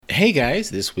Hey guys,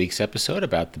 this week's episode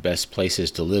about the best places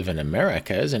to live in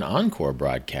America is an encore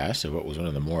broadcast of what was one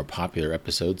of the more popular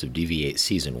episodes of Deviate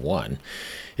Season 1.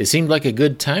 It seemed like a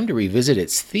good time to revisit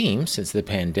its theme since the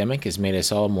pandemic has made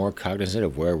us all more cognizant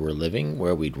of where we're living,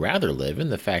 where we'd rather live,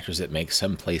 and the factors that make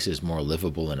some places more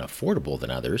livable and affordable than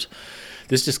others.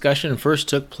 This discussion first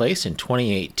took place in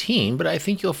 2018, but I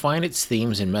think you'll find its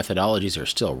themes and methodologies are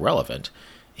still relevant.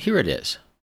 Here it is.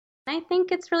 I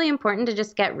think it's really important to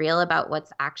just get real about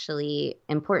what's actually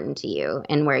important to you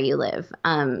and where you live.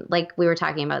 Like we were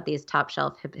talking about these top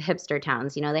shelf hipster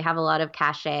towns, they have a lot of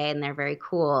cachet and they're very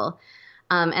cool.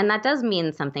 And that does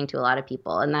mean something to a lot of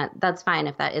people. And that's fine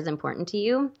if that is important to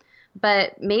you.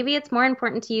 But maybe it's more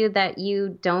important to you that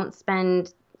you don't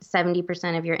spend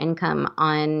 70% of your income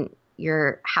on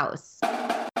your house.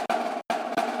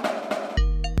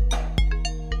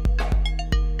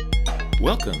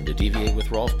 Welcome to Deviate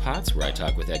with Rolf Potts, where I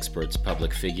talk with experts,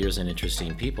 public figures, and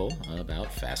interesting people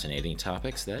about fascinating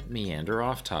topics that meander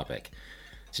off topic.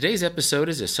 Today's episode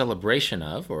is a celebration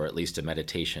of, or at least a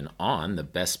meditation on, the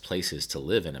best places to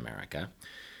live in America.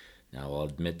 Now, I'll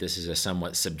admit this is a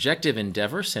somewhat subjective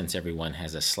endeavor since everyone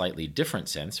has a slightly different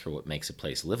sense for what makes a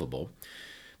place livable.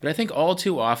 But I think all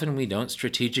too often we don't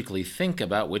strategically think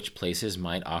about which places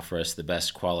might offer us the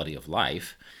best quality of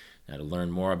life. Now, to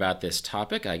learn more about this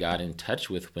topic, I got in touch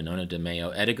with Winona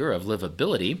DeMeo Ediger of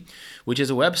Livability, which is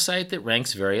a website that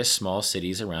ranks various small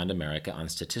cities around America on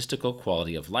statistical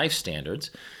quality of life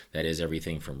standards. That is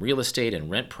everything from real estate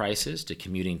and rent prices to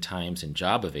commuting times and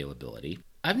job availability.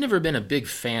 I've never been a big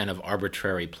fan of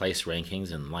arbitrary place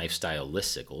rankings and lifestyle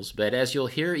listicles, but as you'll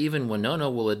hear, even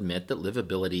Winona will admit that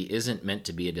Livability isn't meant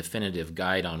to be a definitive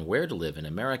guide on where to live in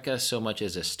America so much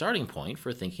as a starting point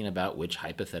for thinking about which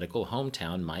hypothetical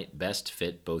hometown might best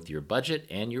fit both your budget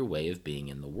and your way of being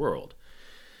in the world.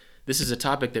 This is a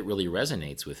topic that really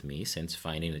resonates with me since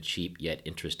finding a cheap yet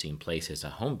interesting place as a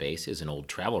home base is an old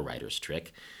travel writer's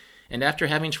trick. And after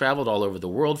having traveled all over the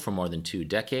world for more than 2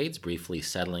 decades, briefly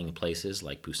settling in places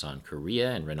like Busan,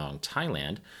 Korea, and Ranong,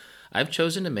 Thailand, I've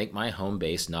chosen to make my home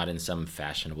base not in some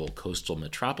fashionable coastal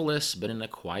metropolis, but in a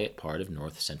quiet part of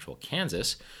north-central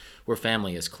Kansas, where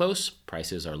family is close,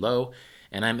 prices are low,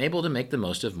 and I'm able to make the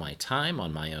most of my time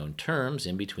on my own terms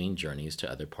in between journeys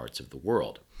to other parts of the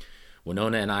world.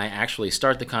 Winona and I actually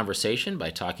start the conversation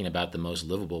by talking about the most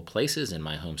livable places in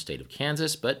my home state of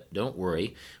Kansas, but don't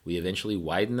worry, we eventually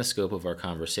widen the scope of our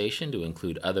conversation to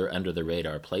include other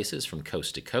under-the-radar places from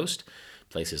coast to coast,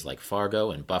 places like Fargo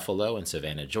and Buffalo and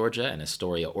Savannah, Georgia, and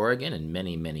Astoria, Oregon, and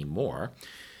many, many more.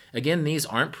 Again, these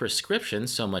aren't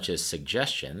prescriptions so much as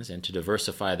suggestions, and to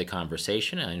diversify the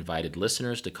conversation, I invited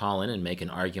listeners to call in and make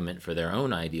an argument for their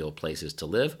own ideal places to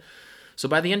live. So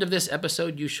by the end of this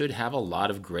episode, you should have a lot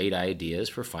of great ideas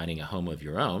for finding a home of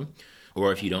your own,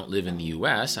 or if you don't live in the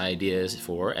U.S., ideas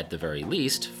for, at the very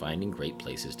least, finding great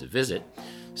places to visit.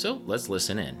 So let's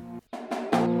listen in.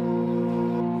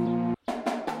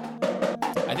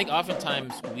 I think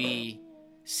oftentimes we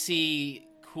see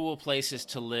cool places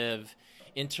to live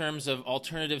in terms of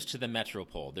alternatives to the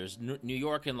metropole. There's New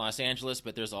York and Los Angeles,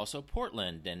 but there's also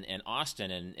Portland and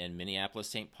Austin and Minneapolis,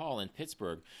 St. Paul, and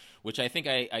Pittsburgh, which I think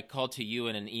I called to you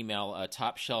in an email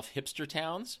top shelf hipster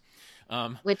towns.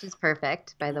 Which is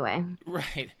perfect, by the way.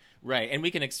 Right. And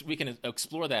we can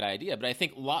explore that idea. But I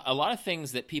think a lot of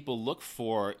things that people look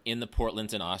for in the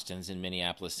Portlands and Austins and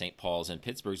Minneapolis, St. Paul's, and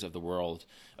Pittsburghs of the world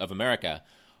of America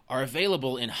are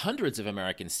available in hundreds of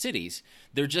American cities.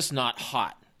 They're just not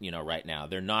hot, right now.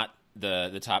 They're not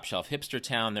the top shelf hipster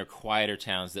town. They're quieter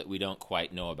towns that we don't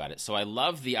quite know about it. So I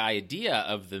love the idea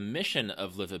of the mission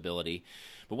of Livability.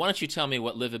 But why don't you tell me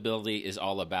what Livability is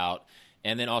all about,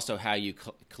 and then also how you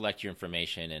collect your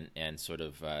information and sort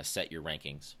of set your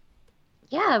rankings?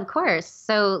 Yeah, of course.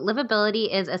 So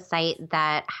Livability is a site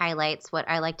that highlights what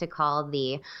I like to call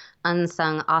the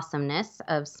unsung awesomeness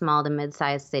of small to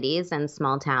mid-sized cities and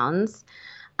small towns.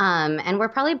 And we're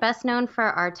probably best known for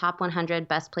our top 100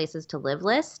 best places to live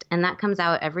list, and that comes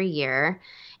out every year.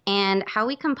 And how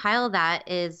we compile that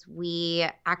is we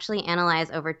actually analyze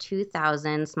over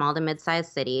 2,000 small to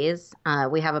mid-sized cities.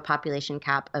 We have a population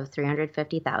cap of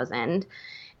 350,000.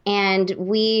 And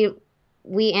we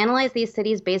analyze these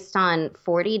cities based on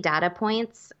 40 data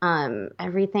points,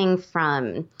 everything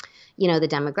from the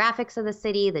demographics of the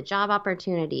city, the job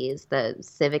opportunities, the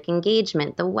civic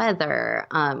engagement, the weather.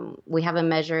 We have a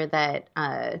measure that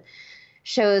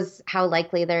shows how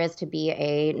likely there is to be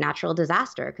a natural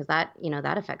disaster, because that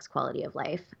affects quality of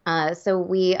life. So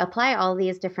we apply all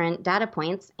these different data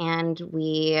points, and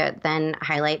we then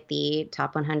highlight the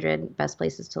top 100 best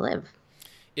places to live.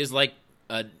 Is like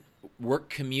a work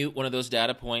commute one of those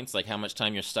data points, like how much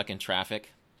time you're stuck in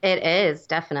traffic? It is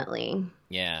definitely.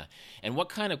 Yeah. And what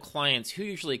kind of clients, who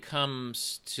usually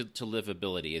comes to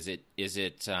livability? Is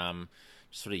it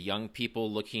sort of young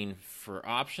people looking for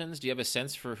options? Do you have a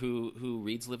sense for who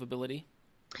reads livability?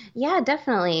 Yeah,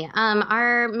 definitely.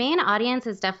 Our main audience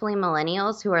is definitely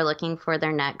millennials who are looking for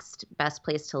their next best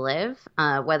place to live,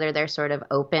 whether they're sort of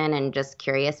open and just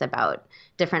curious about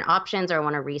different options or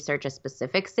want to research a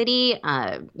specific city.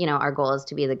 Our goal is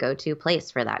to be the go-to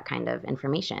place for that kind of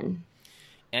information.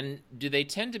 And do they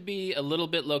tend to be a little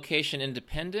bit location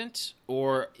independent,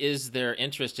 or is their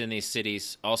interest in these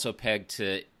cities also pegged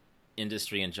to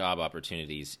industry and job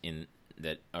opportunities in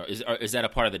that? Or is that a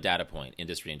part of the data point,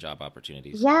 industry and job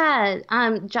opportunities? Yeah,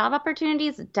 job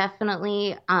opportunities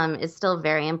definitely is still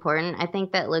very important. I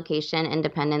think that location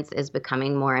independence is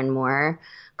becoming more and more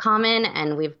common,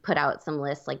 and we've put out some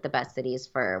lists like the best cities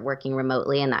for working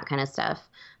remotely and that kind of stuff.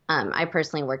 I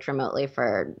personally worked remotely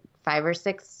for 5 or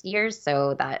 6 years,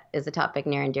 so that is a topic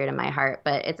near and dear to my heart.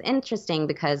 But it's interesting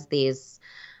because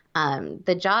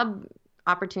the job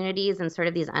opportunities and sort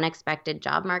of these unexpected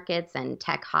job markets and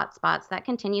tech hotspots, that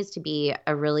continues to be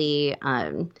a really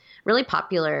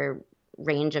popular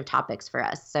range of topics for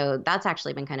us. So that's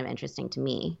actually been kind of interesting to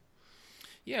me.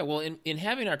 Yeah, well, in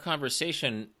having our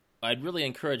conversation, I'd really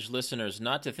encourage listeners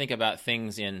not to think about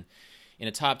things in a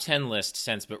top 10 list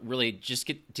sense, but really just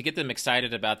get them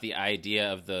excited about the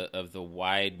idea of the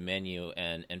wide menu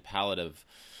and palette of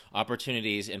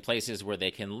opportunities and places where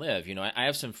they can live. I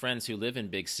have some friends who live in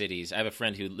big cities. I have a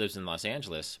friend who lives in Los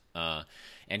Angeles,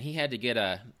 and he had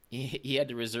to he had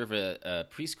to reserve a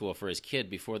preschool for his kid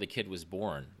before the kid was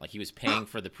born. Like he was paying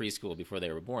for the preschool before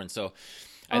they were born. So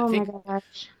I Oh my think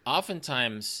gosh.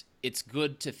 oftentimes it's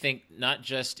good to think not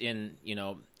just in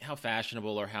how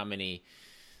fashionable or how many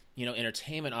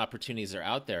entertainment opportunities are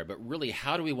out there, but really,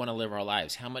 how do we want to live our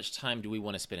lives? How much time do we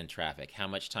want to spend in traffic? How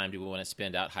much time do we want to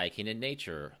spend out hiking in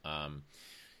nature?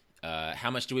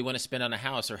 How much do we want to spend on a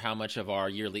house, or how much of our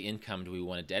yearly income do we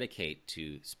want to dedicate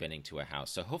to spending to a house?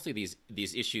 So hopefully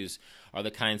these issues are the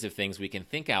kinds of things we can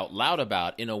think out loud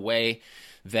about in a way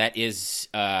that is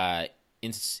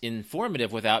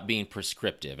informative without being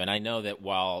prescriptive. And I know that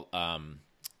while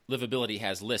livability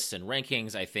has lists and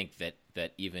rankings, I think that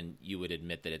even you would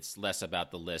admit that it's less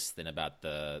about the list than about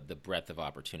the breadth of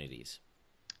opportunities.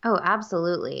 Oh,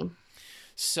 absolutely.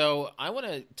 So I want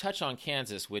to touch on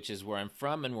Kansas, which is where I'm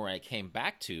from and where I came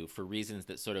back to for reasons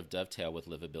that sort of dovetail with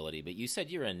livability. But you said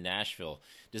you're in Nashville.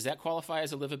 Does that qualify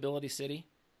as a livability city?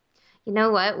 You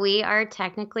know what? We are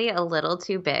technically a little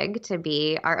too big to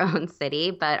be our own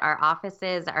city, but our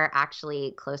offices are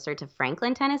actually closer to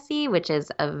Franklin, Tennessee, which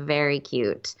is a very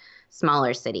cute,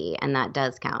 smaller city, and that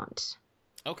does count.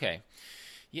 Okay.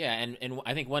 Yeah, and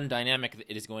I think one dynamic that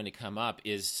is going to come up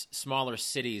is smaller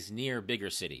cities near bigger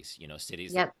cities.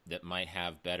 Cities Yep. that might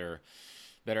have better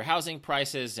housing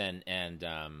prices and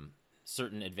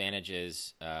certain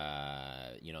advantages.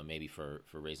 Maybe for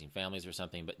raising families or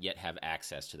something, but yet have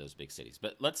access to those big cities.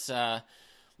 But let's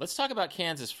talk about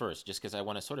Kansas first, just because I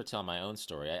want to sort of tell my own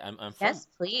story. I'm from. Yes,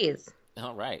 please.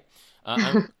 All right.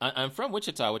 I'm from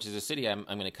Wichita, which is a city I'm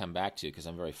going to come back to because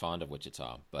I'm very fond of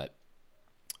Wichita, but.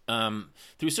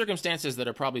 Through circumstances that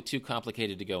are probably too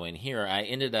complicated to go in here, I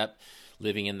ended up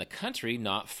living in the country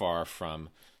not far from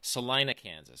Salina,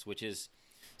 Kansas, which is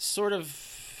sort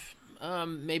of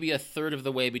maybe a third of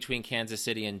the way between Kansas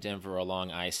City and Denver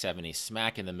along I-70,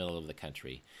 smack in the middle of the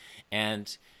country.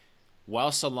 And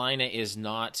while Salina is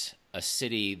not a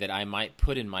city that I might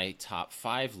put in my top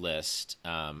 5 list,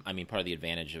 part of the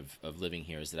advantage of living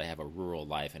here is that I have a rural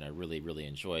life and I really, really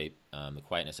enjoy the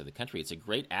quietness of the country. It's a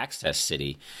great access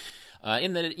city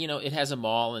in that, it has a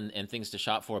mall and things to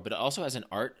shop for, but it also has an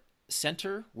art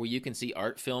center where you can see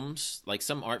art films. Like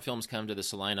some art films come to the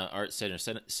Salina Art Center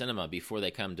Cinema before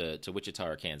they come to Wichita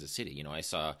or Kansas City. I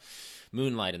saw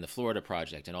Moonlight and the Florida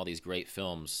Project and all these great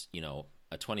films,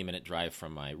 a 20-minute drive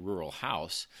from my rural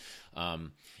house.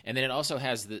 And then it also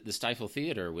has the Stifel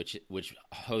Theater, which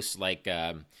hosts like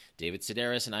David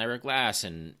Sedaris and Ira Glass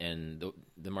and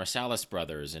the Marsalis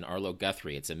brothers and Arlo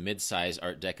Guthrie. It's a mid-size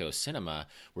Art Deco cinema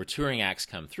where touring acts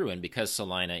come through. And because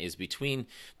Salina is between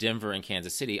Denver and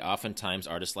Kansas City, oftentimes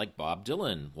artists like Bob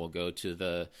Dylan will go to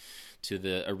the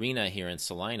arena here in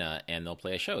Salina and they'll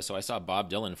play a show. So I saw Bob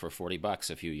Dylan for $40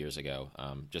 a few years ago,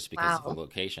 just because of the Wow.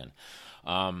 location.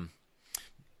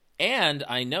 And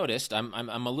I noticed I'm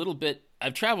a little bit.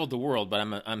 I've traveled the world, but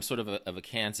I'm sort of a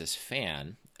Kansas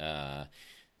fan.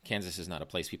 Kansas is not a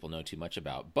place people know too much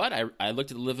about. But I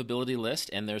looked at the livability list,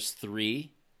 and there's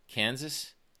 3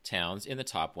 Kansas towns in the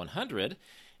top 100,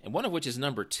 and one of which is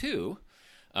number 2.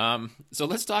 So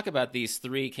let's talk about these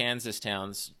three Kansas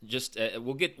towns. Just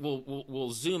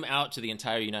we'll zoom out to the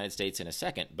entire United States in a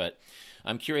second, but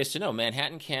I'm curious to know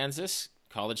Manhattan, Kansas,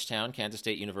 college town, Kansas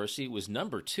State University was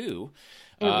number two,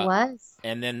 It uh, was.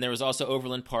 and then there was also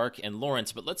Overland Park and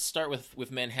Lawrence. But let's start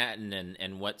with Manhattan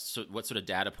and what sort of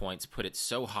data points put it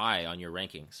so high on your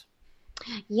rankings.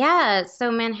 Yeah,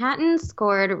 so Manhattan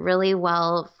scored really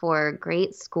well for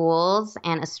great schools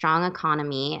and a strong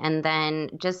economy. And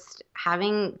then just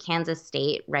having Kansas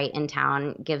State right in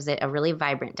town gives it a really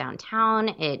vibrant downtown.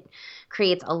 It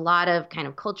creates a lot of kind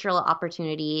of cultural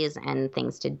opportunities and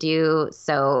things to do.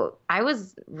 So I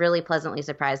was really pleasantly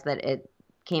surprised that it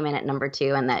came in at number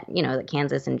two and that, that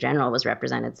Kansas in general was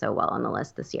represented so well on the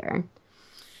list this year.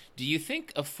 Do you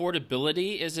think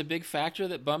affordability is a big factor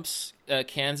that bumps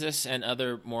Kansas and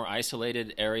other more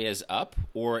isolated areas up,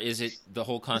 or is it the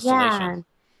whole Yeah. constellation?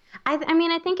 I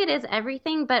mean, I think it is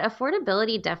everything, but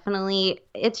affordability definitely,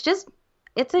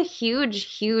 it's a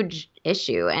huge, huge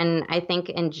issue. And I think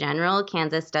in general,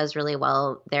 Kansas does really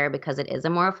well there because it is a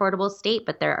more affordable state,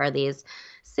 but there are these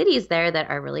cities there that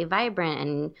are really vibrant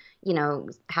and,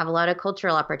 have a lot of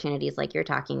cultural opportunities like you're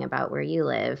talking about where you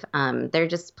live. They're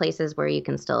just places where you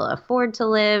can still afford to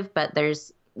live, but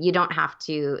you don't have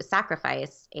to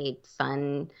sacrifice a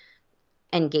fun,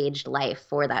 engaged life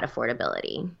for that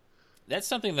affordability. That's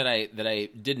something that I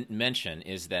didn't mention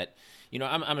is that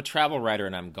I'm a travel writer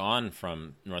and I'm gone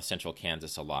from north central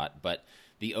Kansas a lot, but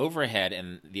the overhead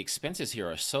and the expenses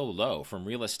here are so low, from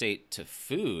real estate to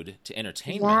food to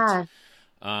entertainment. Yeah.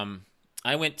 Um,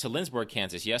 I went to Lindsborg,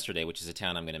 Kansas yesterday, which is a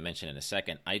town I'm going to mention in a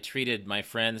second. I treated my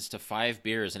friends to 5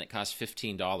 beers and it cost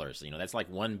 $15. That's like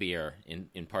one beer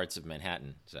in parts of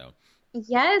Manhattan. So,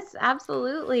 Yes,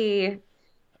 absolutely.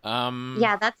 um,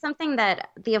 Yeah, that's something that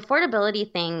the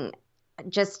affordability thing,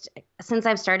 just since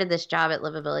I've started this job at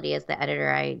Livability as the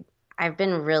editor, I've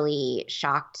been really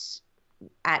shocked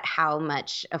at how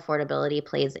much affordability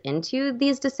plays into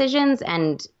these decisions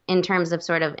and in terms of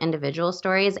sort of individual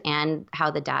stories and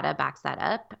how the data backs that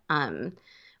up.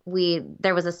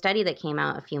 There was a study that came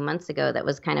out a few months ago that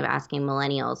was kind of asking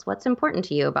millennials, what's important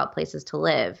to you about places to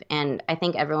live? And I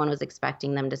think everyone was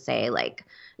expecting them to say like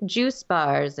juice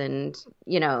bars and,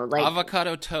 like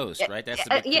avocado toast, right? That's the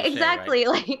big yeah, cliche, right? exactly,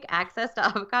 like access to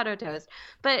avocado toast.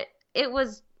 But it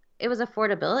was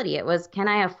affordability. It was, can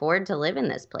I afford to live in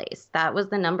this place? That was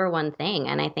the number one thing.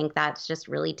 And I think that's just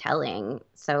really telling.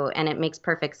 So, and it makes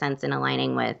perfect sense in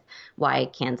aligning with why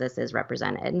Kansas is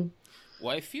represented.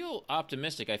 Well, I feel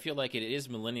optimistic. I feel like it is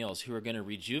millennials who are going to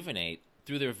rejuvenate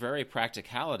through their very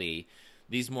practicality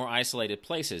these more isolated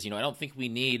places. I don't think we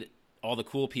need all the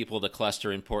cool people to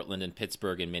cluster in Portland and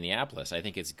Pittsburgh and Minneapolis. I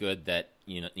think it's good that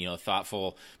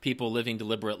thoughtful people living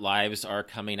deliberate lives are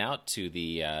coming out to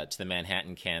the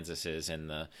Manhattan, Kansases and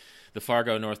the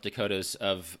Fargo, North Dakotas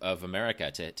of America,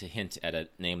 to hint at a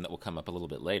name that will come up a little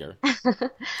bit later.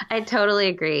 I totally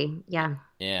agree. Yeah.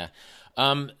 Yeah.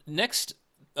 Next,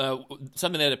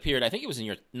 something that appeared, I think it was in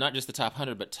your, not just the top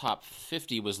 100, but top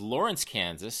 50, was Lawrence,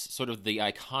 Kansas, sort of the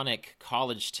iconic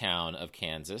college town of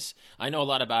Kansas. I know a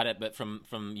lot about it, but from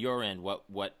your end,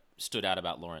 what stood out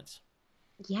about Lawrence?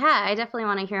 Yeah, I definitely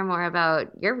want to hear more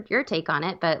about your take on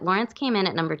it. But Lawrence came in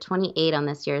at number 28 on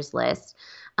this year's list.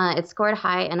 It scored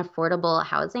high in affordable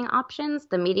housing options.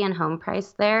 The median home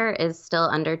price there is still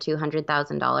under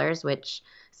 $200,000, which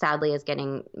sadly is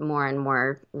getting more and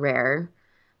more rare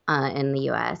in the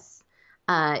U.S.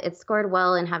 It scored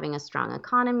well in having a strong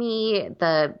economy.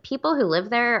 The people who live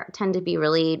there tend to be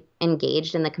really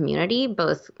engaged in the community,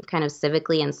 both kind of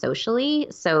civically and socially.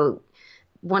 So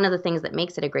one of the things that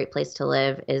makes it a great place to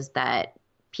live is that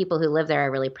people who live there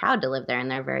are really proud to live there and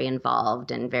they're very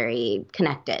involved and very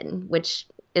connected, which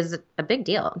is a big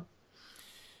deal.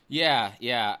 Yeah,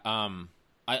 yeah.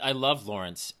 I love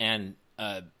Lawrence, and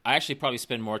I actually probably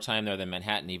spend more time there than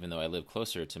Manhattan, even though I live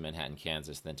closer to Manhattan,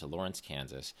 Kansas, than to Lawrence,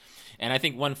 Kansas. And I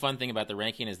think one fun thing about the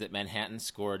ranking is that Manhattan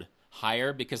scored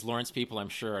higher because Lawrence people, I'm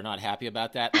sure, are not happy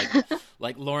about that.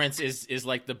 Like Lawrence is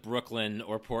like the Brooklyn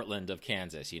or Portland of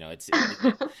Kansas.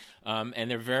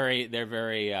 And they're very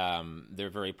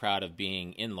proud of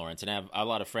being in Lawrence, and I have a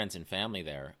lot of friends and family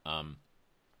there.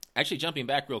 Actually, jumping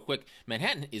back real quick,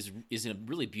 Manhattan is in a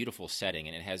really beautiful setting,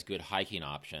 and it has good hiking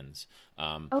options.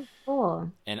 Oh, cool.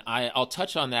 And I'll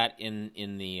touch on that in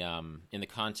the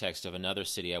context of another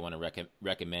city I want to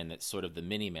recommend that's sort of the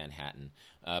mini Manhattan.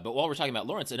 But while we're talking about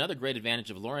Lawrence, another great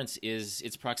advantage of Lawrence is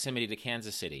its proximity to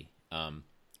Kansas City.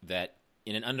 That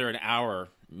in under an hour,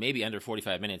 maybe under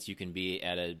 45 minutes, you can be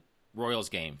at a Royals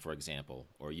game, for example,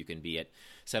 or you can be at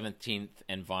 17th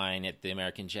and Vine at the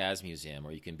American Jazz Museum,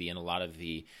 or you can be in a lot of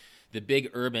the the big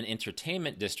urban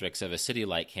entertainment districts of a city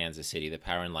like Kansas City, the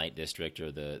Power and Light District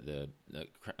or the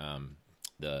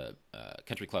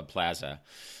Country Club Plaza.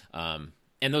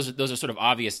 And those are sort of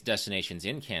obvious destinations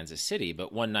in Kansas City.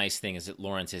 But one nice thing is that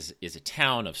Lawrence is a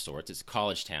town of sorts. It's a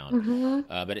college town,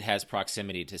 but it has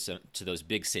proximity to those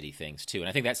big city things too. And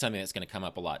I think that's something that's going to come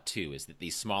up a lot too. Is that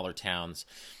these smaller towns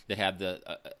that have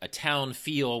a town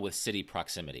feel with city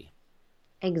proximity.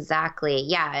 Exactly.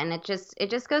 Yeah, and it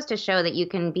just goes to show that you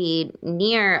can be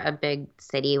near a big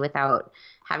city without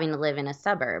having to live in a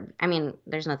suburb. I mean,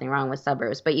 there's nothing wrong with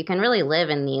suburbs, but you can really live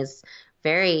in these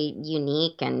very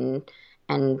unique and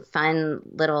fun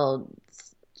little,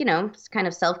 kind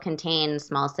of self-contained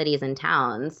small cities and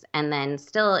towns, and then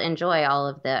still enjoy all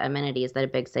of the amenities that a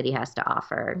big city has to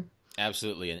offer.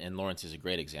 Absolutely, and Lawrence is a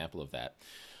great example of that.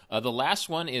 The last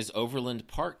one is Overland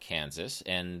Park, Kansas,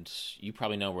 and you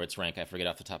probably know where it's ranked. I forget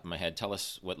off the top of my head. Tell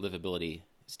us what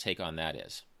Livability's take on that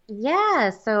is.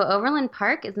 Yeah, so Overland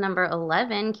Park is number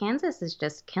 11. Kansas is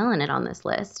just killing it on this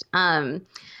list. And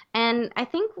I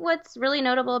think what's really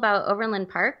notable about Overland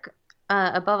Park,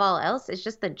 above all else, is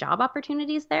just the job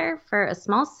opportunities there. For a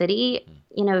small city,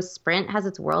 Sprint has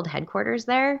its world headquarters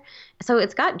there. So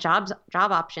it's got job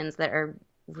options that are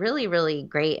really, really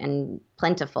great and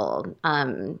plentiful.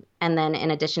 And then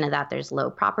in addition to that, there's low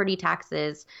property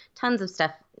taxes, tons of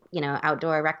stuff,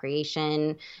 outdoor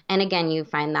recreation. And again, you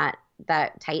find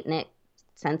that tight-knit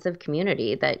sense of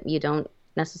community that you don't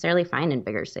necessarily find in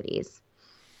bigger cities.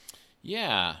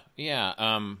 Yeah.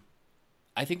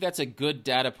 I think that's a good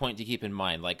data point to keep in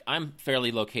mind. Like, I'm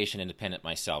fairly location independent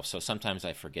myself, so sometimes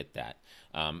I forget that.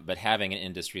 But having an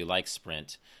industry like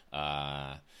Sprint,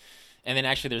 and then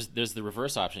actually there's the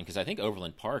reverse option, because I think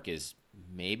Overland Park is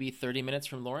maybe 30 minutes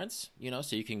from Lawrence,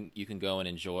 so you can go and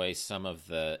enjoy some of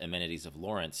the amenities of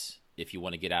Lawrence if you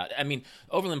want to get out. I mean,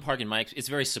 Overland Park it's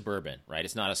very suburban, right?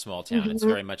 It's not a small town. It's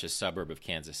very much a suburb of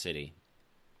Kansas City.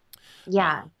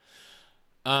 Yeah.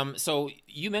 So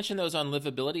you mentioned those on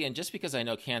Livability, and just because I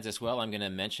know Kansas well, I'm going to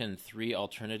mention 3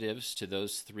 alternatives to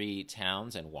those 3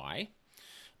 towns and why.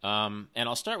 And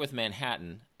I'll start with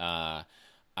Manhattan.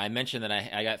 I mentioned that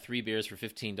I got 3 beers for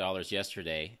 $15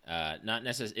 yesterday. Not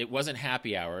necessarily, it wasn't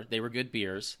happy hour. They were good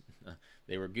beers.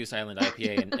 They were Goose Island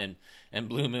IPA and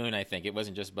Blue Moon, I think. It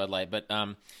wasn't just Bud Light. But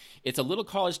it's a little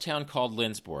college town called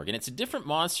Lindsborg, and it's a different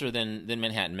monster than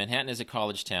Manhattan. Manhattan is a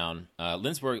college town.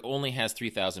 Lindsborg only has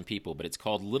 3,000 people, but it's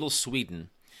called Little Sweden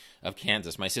of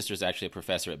Kansas. My sister's actually a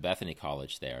professor at Bethany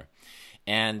College there.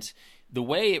 And the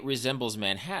way it resembles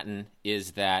Manhattan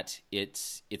is that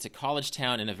it's a college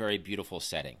town in a very beautiful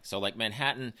setting. So like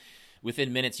Manhattan,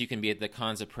 within minutes you can be at the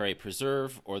Konza Prairie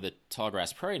Preserve or the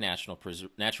Tallgrass Prairie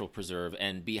Natural Preserve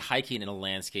and be hiking in a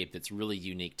landscape that's really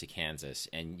unique to Kansas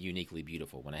and uniquely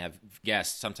beautiful. When I have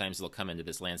guests, sometimes they'll come into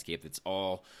this landscape that's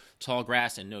all tall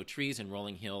grass and no trees and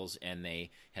rolling hills, and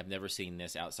they have never seen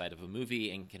this outside of a movie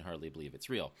and can hardly believe it's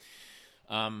real.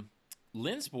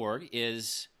 Lindsborg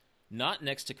is not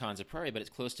next to Konza Prairie, but it's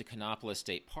close to Canopolis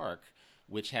State Park,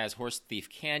 which has Horse Thief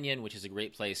Canyon, which is a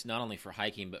great place not only for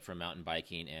hiking, but for mountain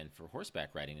biking and for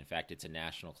horseback riding. In fact, it's a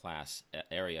national class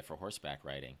area for horseback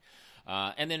riding.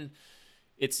 And then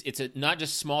it's not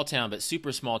just small town, but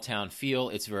super small town feel.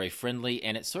 It's very friendly,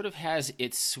 and it sort of has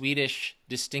its Swedish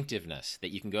distinctiveness that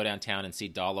you can go downtown and see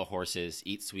Dala horses,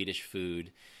 eat Swedish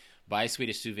food, buy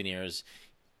Swedish souvenirs,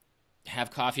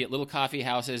 have coffee at little coffee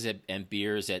houses and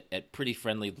beers at pretty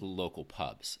friendly local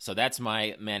pubs. So that's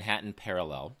my Manhattan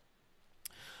parallel.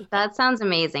 That sounds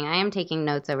amazing. I am taking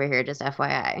notes over here, just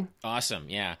FYI. Awesome,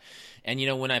 yeah. And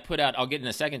when I put out, I'll get in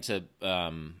a second to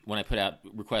when I put out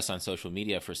requests on social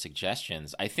media for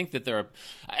suggestions, I think that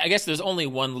I guess there's only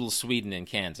one Little Sweden in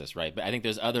Kansas, right? But I think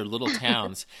there's other little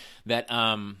towns that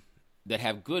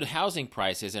have good housing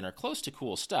prices and are close to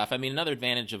cool stuff. I mean, another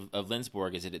advantage of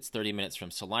Lindsborg is that it's 30 minutes from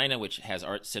Salina, which has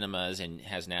art cinemas and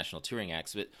has national touring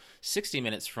acts, but 60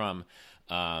 minutes from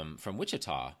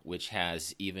Wichita, which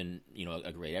has even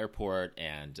a great airport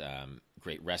and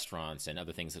great restaurants and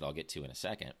other things that I'll get to in a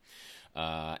second.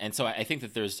 And so I think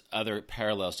that there's other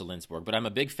parallels to Lindsborg, but I'm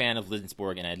a big fan of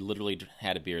Lindsborg, and I literally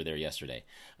had a beer there yesterday.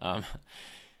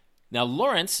 Now,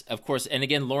 Lawrence, of course, and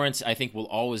again, Lawrence, I think, will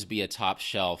always be a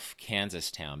top-shelf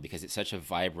Kansas town because it's such a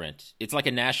vibrant, it's like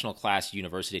a national-class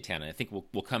university town, and I think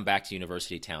we'll come back to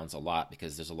university towns a lot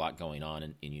because there's a lot going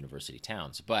on in university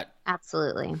towns. But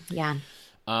absolutely, yeah.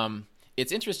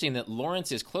 It's interesting that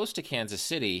Lawrence is close to Kansas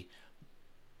City,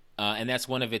 and that's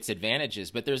one of its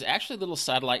advantages. But there's actually little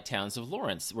satellite towns of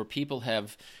Lawrence where people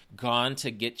have gone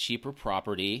to get cheaper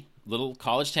property, little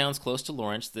college towns close to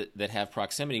Lawrence that have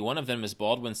proximity. One of them is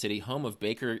Baldwin City, home of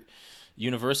Baker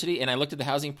University, and I looked at the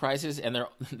housing prices, and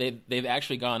they've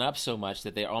actually gone up so much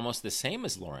that they're almost the same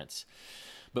as Lawrence.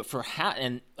 But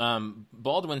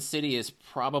Baldwin City is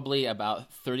probably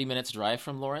about 30 minutes drive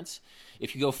from Lawrence.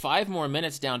 If you go 5 more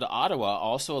minutes down to Ottawa,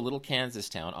 also a little Kansas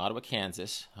town, Ottawa,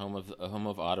 Kansas, home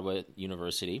of Ottawa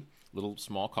University, little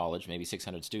small college, maybe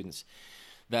 600 students.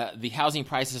 The housing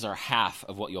prices are half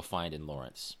of what you'll find in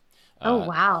Lawrence. Oh,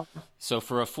 wow. So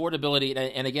for affordability,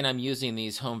 and again, I'm using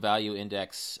these home value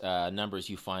index numbers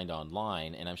you find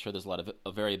online, and I'm sure there's a lot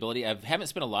of variability. I haven't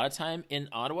spent a lot of time in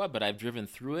Ottawa, but I've driven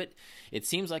through it. It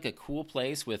seems like a cool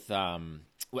place with, well,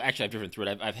 actually, I've driven through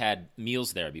it. I've had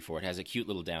meals there before. It has a cute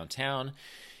little downtown.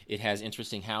 It has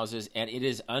interesting houses, and it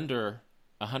is under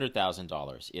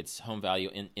 $100,000. Its home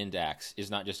value index is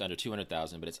not just under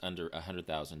 $200,000, but it's under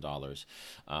 $100,000.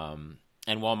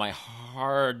 And while my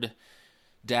hard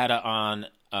data on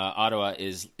Ottawa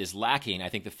is lacking, I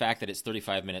think the fact that it's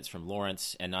 35 minutes from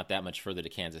Lawrence and not that much further to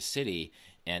Kansas City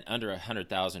and under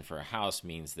 $100,000 for a house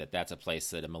means that that's a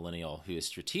place that a millennial who is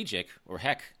strategic, or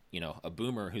heck, a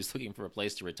boomer who's looking for a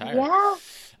place to retire,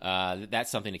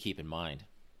 that's something to keep in mind.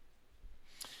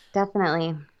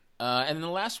 Definitely. And then the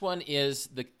last one is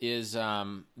this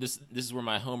is where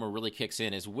my homer really kicks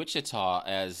in, is Wichita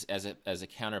as a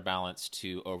counterbalance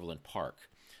to Overland Park.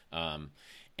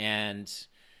 And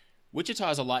Wichita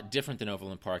is a lot different than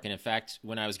Overland Park. And in fact,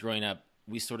 when I was growing up,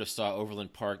 we sort of saw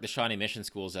Overland Park, the Shawnee Mission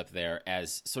schools up there,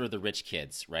 as sort of the rich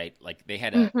kids, right? Like they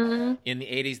had in the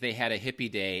 80s, they had a hippie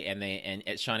day and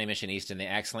at Shawnee Mission East, and they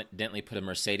accidentally put a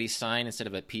Mercedes sign instead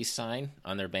of a peace sign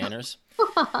on their banners.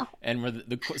 And were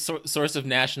the source of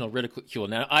national ridicule.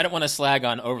 Now, I don't want to slag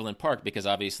on Overland Park because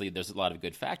obviously there's a lot of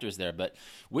good factors there, but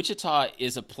Wichita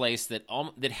is a place that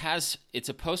has, it's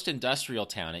a post-industrial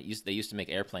town. They used to make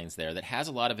airplanes there, that has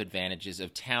a lot of advantages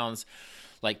of towns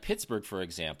like Pittsburgh, for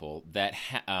example, that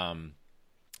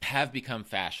have become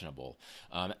fashionable.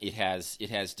 It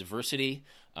has diversity.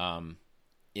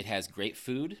 It has great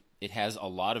food. It has a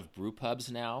lot of brew pubs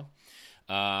now.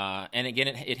 And again,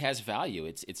 it has value.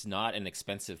 It's not an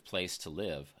expensive place to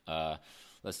live.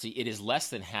 Let's see, it is less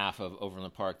than half of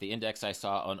Overland Park. The index I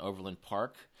saw on Overland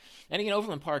Park, and again,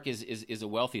 Overland Park is a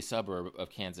wealthy suburb of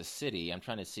Kansas City. I'm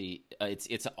trying to see,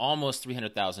 it's almost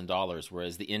 $300,000,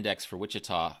 whereas the index for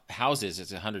Wichita houses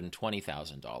is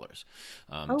 $120,000.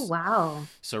 Oh, wow.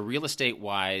 So real estate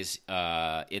wise,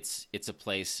 it's a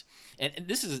place. And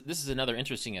this is another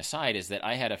interesting aside, is that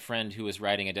I had a friend who was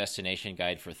writing a destination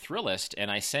guide for Thrillist, and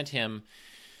I sent him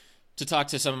to talk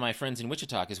to some of my friends in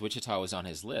Wichita because Wichita was on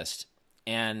his list.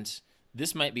 And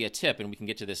this might be a tip, and we can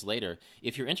get to this later.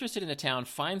 If you're interested in a town,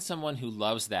 find someone who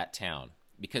loves that town,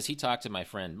 because he talked to my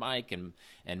friend Mike and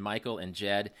Michael and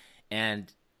Jed,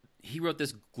 and he wrote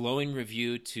this glowing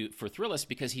review for Thrillist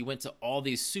because he went to all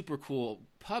these super cool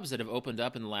pubs that have opened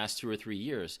up in the last 2 or 3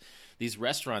 years. These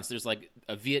restaurants, there's like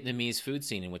a Vietnamese food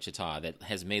scene in Wichita that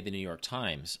has made the New York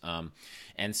Times.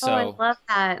 And so, I love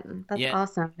that. That's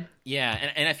awesome.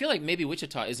 Yeah, and I feel like maybe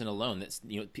Wichita isn't alone. That's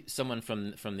someone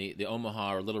from the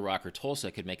Omaha or Little Rock or Tulsa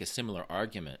could make a similar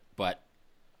argument, but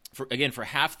for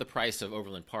half the price of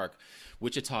Overland Park,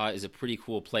 Wichita is a pretty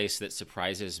cool place that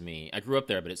surprises me. I grew up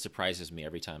there, but it surprises me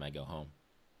every time I go home.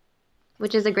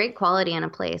 Which is a great quality in a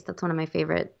place. That's one of my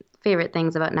favorite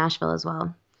things about Nashville as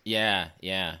well. Yeah.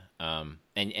 And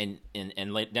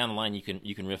down the line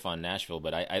you can riff on Nashville,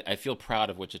 but I feel proud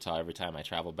of Wichita every time I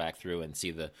travel back through and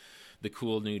see the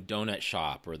cool new donut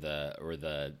shop or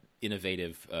the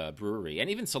innovative brewery.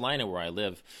 And even Salina, where I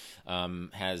live,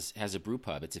 has a brew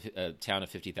pub. It's a town of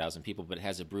 50,000 people, but it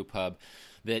has a brew pub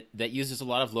that uses a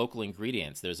lot of local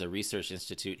ingredients. There's a research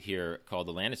institute here called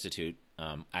the Land Institute.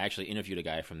 I actually interviewed a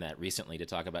guy from that recently to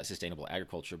talk about sustainable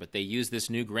agriculture, but they use this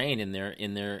new grain in their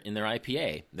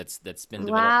IPA that's been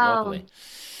developed locally.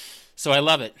 So I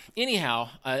love it. Anyhow,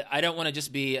 I don't want to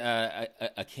just be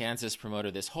a Kansas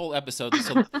promoter this whole episode.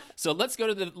 So let's go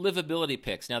to the livability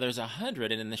picks. Now there's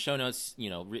 100, and in the show notes,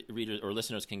 readers or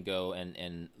listeners can go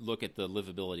and look at the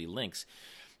livability links.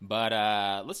 But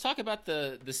let's talk about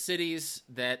the cities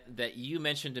that you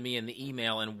mentioned to me in the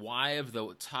email, and why of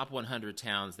the top 100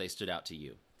 towns they stood out to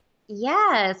you.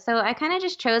 Yeah, so I kind of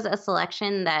just chose a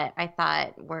selection that I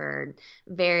thought were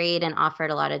varied and offered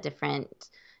a lot of different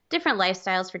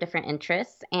lifestyles for different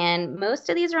interests. And most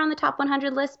of these are on the top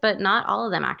 100 list, but not all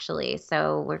of them actually.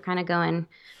 So we're kind of going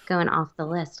off the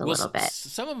list a little bit.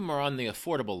 Some of them are on the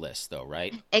affordable list though,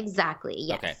 right? Exactly.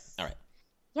 Yes. Okay. All right.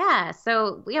 Yeah.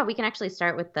 So we can actually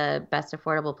start with the best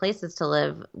affordable places to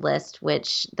live list,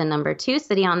 which the number 2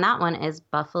 city on that one is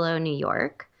Buffalo, New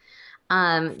York.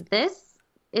 This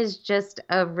is just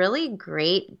a really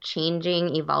great,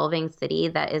 changing, evolving city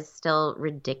that is still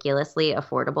ridiculously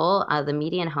affordable. The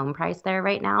median home price there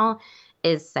right now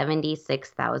is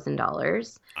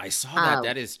 $76,000. I saw that.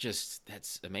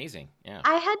 That's amazing. Yeah.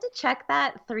 I had to check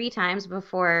that 3 times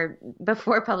before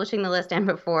publishing the list and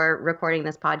before recording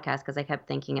this podcast because I kept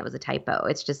thinking it was a typo.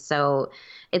 It's so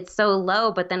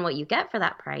low, but then what you get for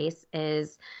that price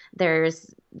is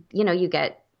there's you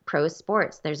get pro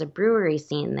sports. There's a brewery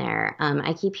scene there.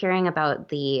 I keep hearing about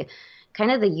the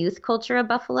kind of the youth culture of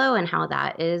Buffalo and how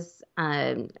that is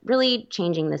really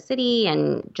changing the city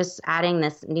and just adding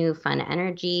this new fun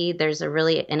energy. There's a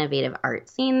really innovative art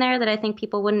scene there that I think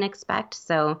people wouldn't expect.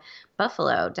 So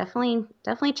Buffalo,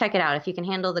 definitely check it out. If you can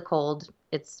handle the cold,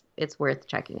 it's worth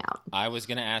checking out. I was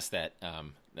going to ask that.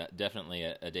 Definitely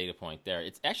a data point there.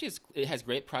 It has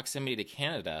great proximity to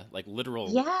Canada, like literal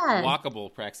walkable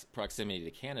proximity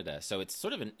to Canada. So it's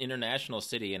sort of an international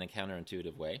city in a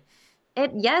counterintuitive way.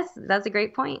 Yes, that's a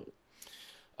great point.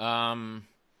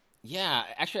 Yeah,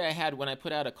 actually, when I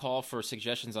put out a call for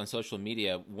suggestions on social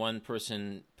media, one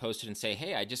person posted and say,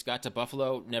 "Hey, I just got to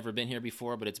Buffalo, never been here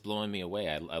before, but it's blowing me away.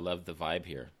 I love the vibe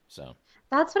here." So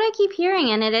that's what I keep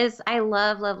hearing, and it is. I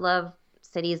love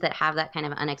cities that have that kind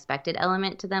of unexpected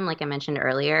element to them, like I mentioned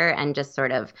earlier, and just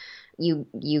sort of you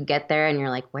get there and you're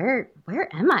like, where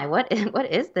am I? What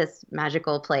is this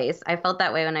magical place? I felt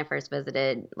that way when I first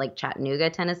visited like Chattanooga,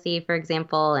 Tennessee, for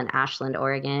example, and Ashland,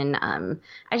 Oregon.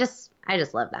 I just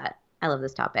love that. I love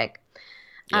this topic.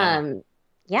 Yeah.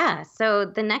 Yeah. So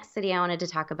the next city I wanted to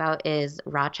talk about is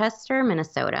Rochester,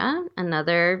 Minnesota,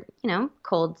 another,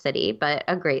 cold city, but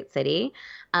a great city.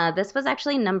 This was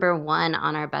actually number 1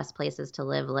 on our best places to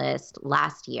live list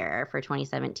last year for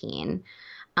 2017.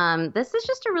 This is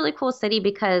just a really cool city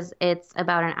because it's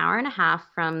about an hour and a half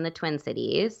from the Twin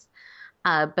Cities.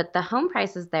 But the home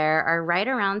prices there are right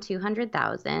around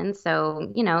 $200,000. So,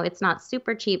 it's not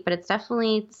super cheap, but it's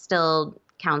definitely still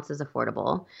counts as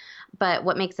affordable. But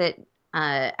what makes it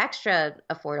extra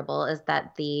affordable is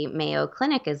that the Mayo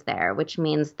Clinic is there, which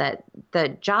means that the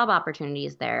job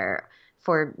opportunities there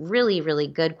for really, really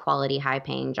good quality, high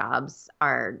paying jobs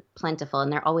are plentiful.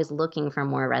 And they're always looking for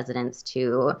more residents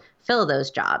to fill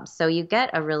those jobs. So you get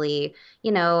a really,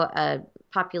 a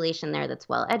population there that's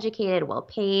well educated, well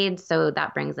paid. So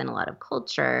that brings in a lot of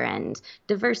culture and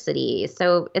diversity.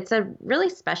 So it's a really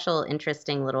special,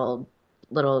 interesting little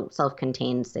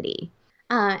self-contained city.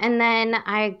 And then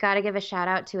I got to give a shout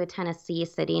out to a Tennessee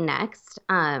city next.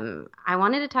 I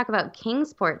wanted to talk about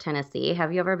Kingsport, Tennessee.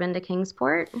 Have you ever been to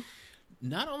Kingsport?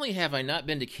 Not only have I not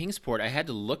been to Kingsport, I had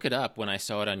to look it up when I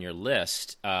saw it on your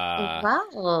list.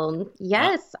 Wow.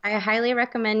 Yes, I highly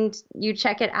recommend you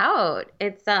check it out.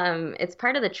 It's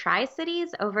part of the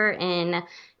Tri-Cities over in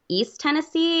East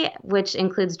Tennessee, which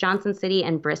includes Johnson City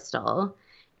and Bristol.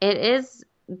 It is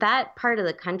that part of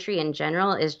the country in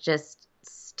general is just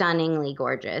stunningly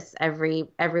gorgeous.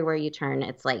 Everywhere you turn,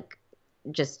 it's like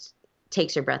just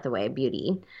takes your breath away,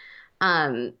 beauty.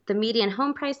 The median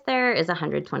home price there is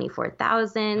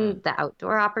 $124,000. The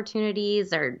outdoor opportunities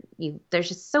there's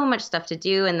just so much stuff to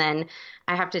do. And then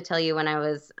I have to tell you, when I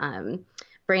was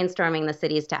brainstorming the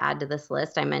cities to add to this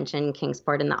list, I mentioned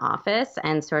Kingsport in the office,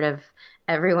 and sort of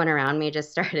everyone around me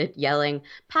just started yelling,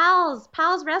 Pal's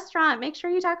Restaurant. Make sure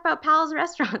you talk about Pal's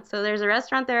Restaurant. So there's a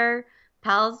restaurant there,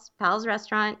 Pal's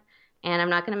Restaurant. And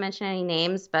I'm not going to mention any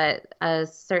names, but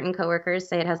certain coworkers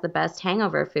say it has the best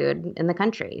hangover food in the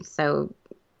country. So,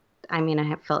 I mean,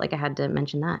 I felt like I had to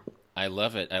mention that. I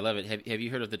love it. Have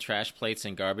you heard of the trash plates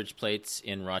and garbage plates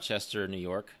in Rochester, New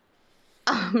York?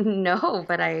 No,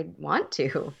 but I want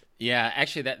to. Yeah,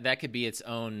 actually, that could be its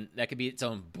own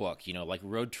book. Like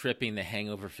road tripping the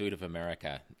hangover food of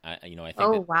America. I think.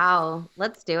 Oh wow,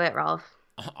 let's do it, Rolf.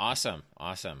 Awesome.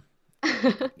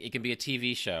 It can be a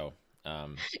TV show.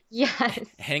 Yes.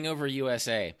 Hangover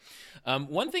USA.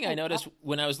 One thing I noticed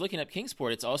when I was looking up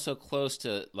Kingsport, it's also close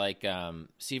to like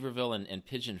Sevierville and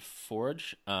Pigeon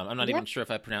Forge. I'm not even sure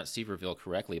if I pronounced Sevierville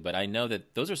correctly, but I know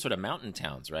that those are sort of mountain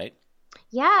towns, right?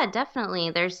 Yeah,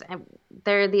 definitely.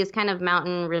 There are these kind of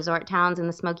mountain resort towns in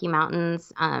the Smoky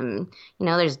Mountains.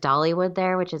 There's Dollywood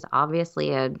there, which is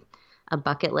obviously a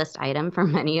bucket list item for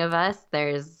many of us.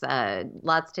 There's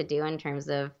lots to do in terms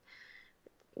of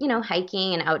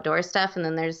hiking and outdoor stuff. And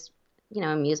then there's,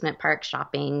 amusement park,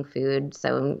 shopping, food.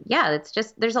 So yeah, it's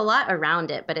just, there's a lot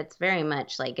around it, but it's very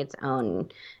much like its own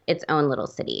little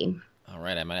city. All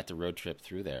right. I might have to road trip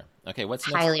through there. Okay. What's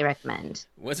next? Highly recommend.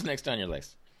 What's next on your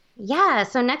list? Yeah.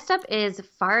 So next up is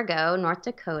Fargo, North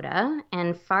Dakota.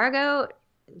 And Fargo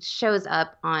shows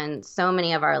up on so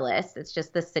many of our lists. It's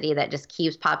just the city that just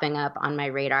keeps popping up on my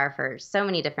radar for so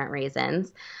many different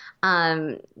reasons.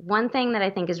 One thing that I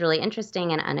think is really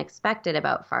interesting and unexpected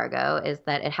about Fargo is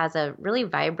that it has a really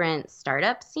vibrant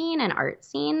startup scene and art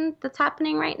scene that's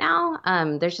happening right now.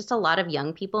 There's just a lot of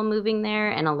young people moving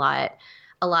there and a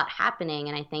lot happening.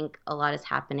 And I think a lot is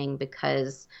happening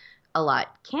because a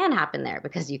lot can happen there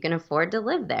because you can afford to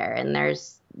live there. And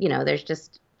there's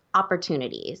just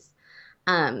opportunities.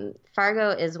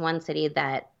 Fargo is one city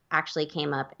that actually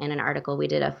came up in an article we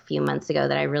did a few months ago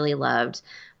that I really loved,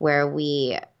 where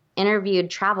we interviewed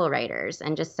travel writers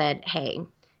and just said, hey,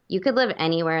 you could live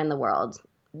anywhere in the world.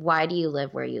 Why do you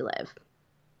live where you live?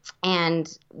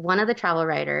 And one of the travel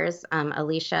writers,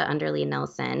 Alicia Underly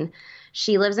Nelson,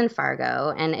 she lives in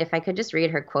Fargo. And if I could just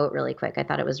read her quote really quick, I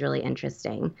thought it was really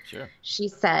interesting. Sure. She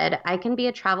said, I can be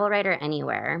a travel writer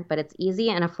anywhere, but it's easy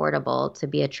and affordable to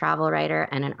be a travel writer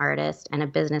and an artist and a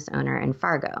business owner in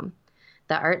Fargo.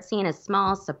 The art scene is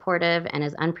small, supportive, and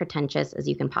as unpretentious as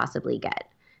you can possibly get.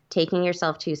 Taking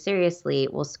yourself too seriously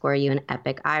will score you an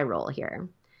epic eye roll here.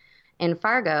 In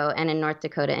Fargo and in North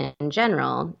Dakota in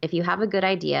general, if you have a good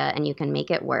idea and you can make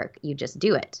it work, you just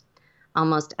do it.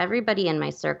 Almost everybody in my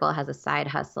circle has a side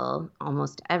hustle.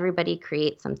 Almost everybody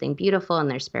creates something beautiful in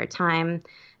their spare time.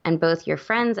 And both your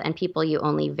friends and people you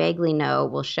only vaguely know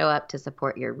will show up to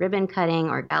support your ribbon cutting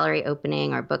or gallery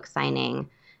opening or book signing.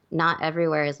 Not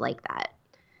everywhere is like that.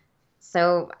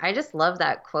 So I just love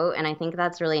that quote, and I think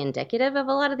that's really indicative of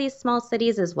a lot of these small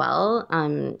cities as well,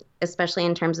 especially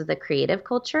in terms of the creative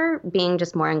culture, being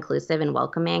just more inclusive and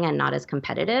welcoming and not as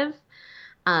competitive.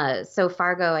 So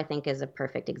Fargo, I think, is a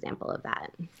perfect example of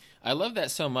that. I love that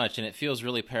so much, and it feels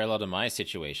really parallel to my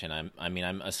situation.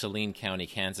 I'm a Saline County,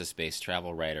 Kansas-based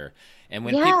travel writer, and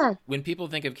when people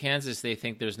think of Kansas, they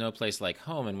think there's no place like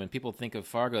home, and when people think of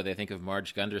Fargo, they think of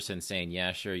Marge Gunderson saying,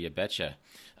 "Yeah, sure, you betcha."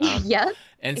 Yes,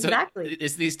 and so exactly.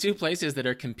 It's these two places that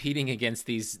are competing against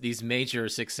these major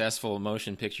successful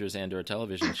motion pictures and/or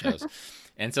television shows,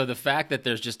 and so the fact that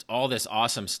there's just all this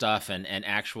awesome stuff and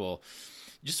actual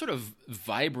just sort of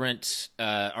vibrant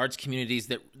arts communities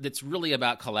that's really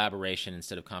about collaboration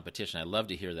instead of competition. I love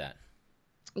to hear that.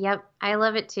 Yep, I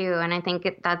love it too, and I think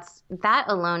that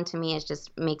alone to me is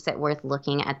just makes it worth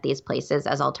looking at these places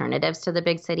as alternatives to the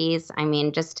big cities. I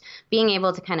mean, just being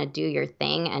able to kind of do your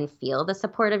thing and feel the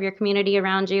support of your community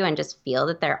around you, and just feel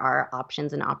that there are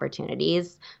options and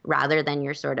opportunities rather than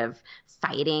you're sort of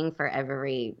fighting for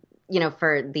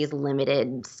for these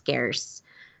limited, scarce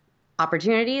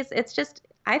opportunities. It's just,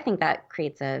 I think that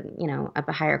creates a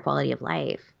higher quality of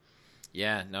life.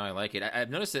 Yeah, no, I like it. I've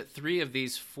noticed that 3 of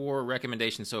these 4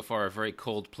 recommendations so far are very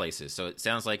cold places. So it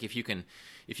sounds like if you can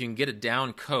get a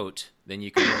down coat, then you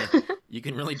can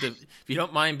really if you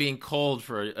don't mind being cold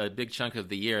for a big chunk of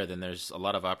the year, then there's a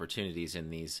lot of opportunities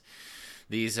in these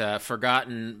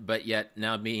forgotten but yet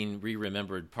now being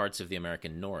re-remembered parts of the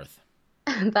American North.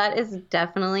 That is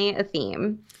definitely a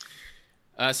theme.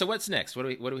 So what's next? What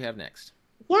do we have next?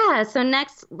 Yeah, so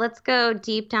next, let's go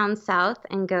deep down south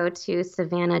and go to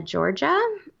Savannah, Georgia.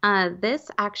 Have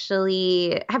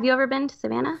you ever been to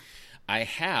Savannah? I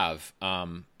have,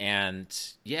 and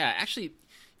yeah, actually,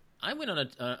 I went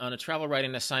on a travel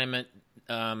writing assignment,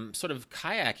 sort of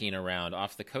kayaking around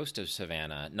off the coast of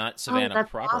Savannah, not Savannah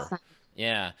that's proper. Awesome.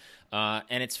 Yeah,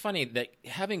 and it's funny that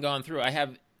having gone through,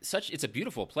 it's a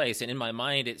beautiful place, and in my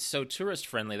mind, it's so tourist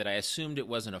friendly that I assumed it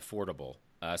wasn't affordable.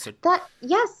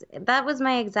 That was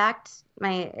my exact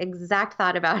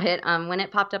thought about it. When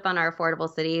it popped up on our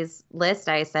affordable cities list,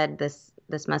 I said this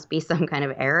must be some kind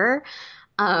of error.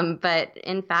 But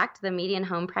in fact, the median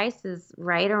home price is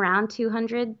right around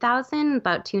 200,000,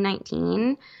 about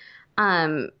 219.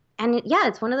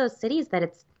 It's one of those cities that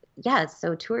it's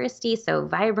so touristy, so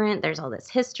vibrant. There's all this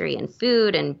history and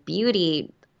food and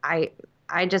beauty. I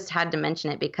just had to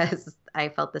mention it because I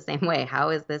felt the same way.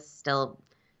 How is this still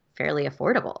fairly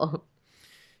affordable?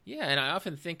 Yeah, and I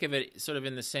often think of it sort of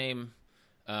in the same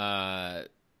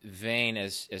vein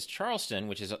as Charleston,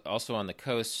 which is also on the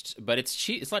coast, but it's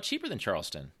cheap. It's a lot cheaper than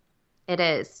Charleston. It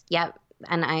is. Yep.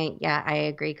 And I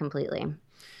agree completely.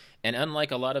 And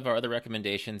unlike a lot of our other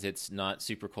recommendations, it's not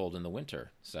super cold in the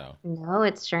winter. So no,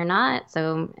 it's sure not.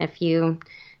 So if you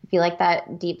like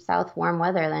that deep south warm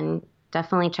weather, then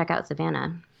definitely check out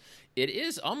Savannah. It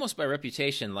is almost by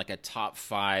reputation like a top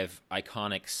 5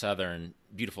 iconic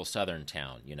beautiful southern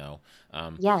town,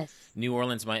 Yes. New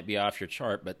Orleans might be off your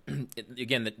chart, but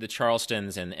again, the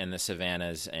Charlestons and the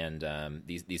Savannahs and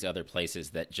these other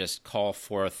places that just call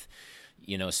forth,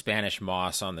 Spanish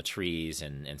moss on the trees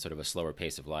and sort of a slower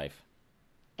pace of life.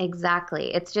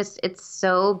 Exactly. It's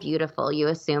so beautiful. You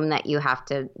assume that you have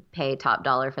to pay top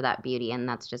dollar for that beauty, and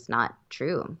that's just not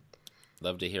true.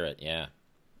 Love to hear it. Yeah.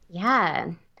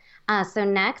 Yeah. So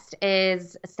next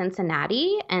is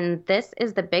Cincinnati, and this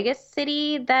is the biggest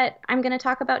city that I'm going to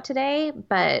talk about today,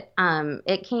 but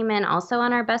it came in also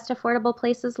on our best affordable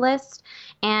places list.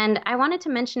 And I wanted to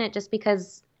mention it just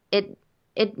because it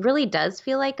it really does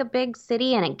feel like a big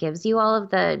city, and it gives you all of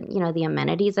the, the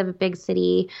amenities of a big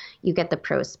city. You get the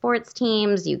pro sports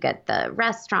teams, you get the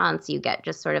restaurants, you get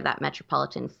just sort of that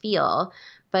metropolitan feel,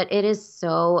 but it is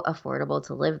so affordable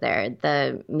to live there.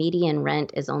 The median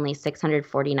rent is only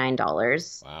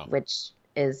 $649, Wow. which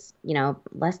is,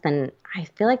 less than, I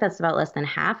feel like that's about less than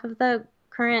half of the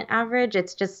current average.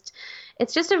 It's just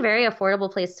a very affordable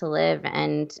place to live.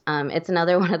 And it's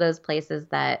another one of those places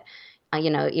that,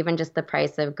 even just the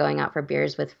price of going out for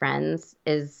beers with friends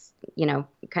is,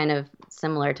 kind of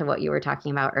similar to what you were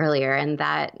talking about earlier. And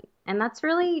that's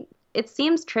really, it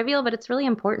seems trivial, but it's really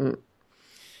important.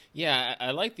 Yeah,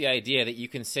 I like the idea that you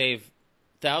can save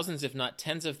thousands, if not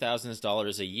tens of thousands of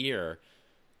dollars a year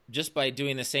just by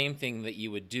doing the same thing that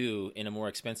you would do in a more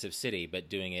expensive city, but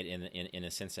doing it in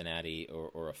a Cincinnati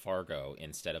or a Fargo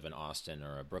instead of an Austin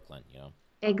or a Brooklyn, you know?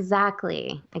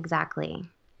 Exactly. Exactly.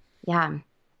 Yeah.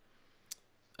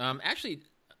 Actually,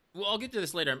 well, I'll get to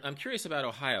this later. I'm curious about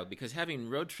Ohio because having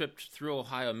road tripped through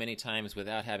Ohio many times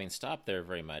without having stopped there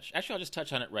very much. Actually, I'll just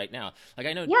touch on it right now. Like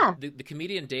I know Yeah. the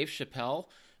comedian Dave Chappelle,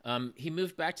 he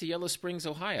moved back to Yellow Springs,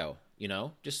 Ohio. You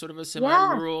know, just sort of a Yeah.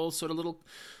 semi-rural, sort of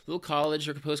little college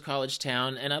or post-college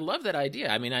town, and I love that idea.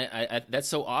 I mean, I that's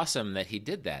so awesome that he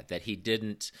did that. That he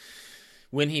didn't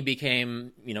when he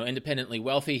became, independently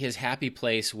wealthy, his happy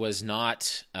place was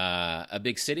not a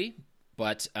big city,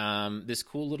 but this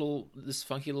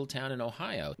funky little town in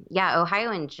Ohio. Yeah.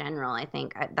 Ohio in general, I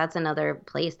think that's another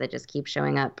place that just keeps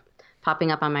showing up,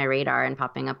 popping up on my radar and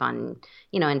popping up on,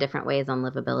 in different ways on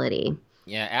livability.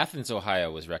 Yeah, Athens,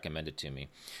 Ohio was recommended to me.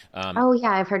 Um, Oh,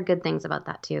 yeah. I've heard good things about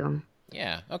that too.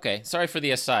 yeah, okay. Sorry for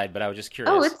the aside, but I was just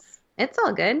Oh, curious. it's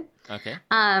all good. Okay.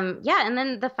 Yeah, and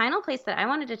then the final place that I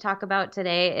wanted to talk about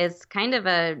today is kind of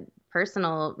a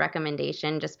personal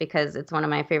recommendation just because it's one of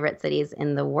my favorite cities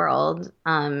in the world,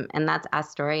 and that's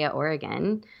Astoria,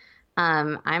 Oregon.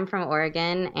 I'm from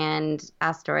Oregon, and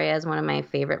Astoria is one of my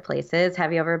favorite places.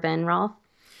 Have you ever been, Rolf?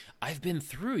 I've been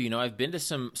through, I've been to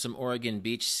some Oregon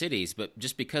beach cities, but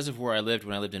just because of where I lived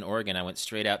when I lived in Oregon, I went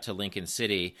straight out to Lincoln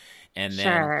City, and then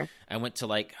Sure. I went to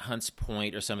like Hunts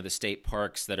Point or some of the state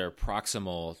parks that are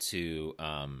proximal to,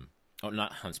 oh,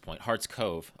 not Hunts Point, Harts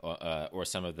Cove, or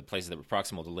some of the places that were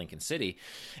proximal to Lincoln City,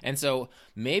 and so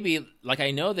maybe like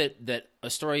I know that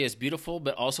Astoria is beautiful,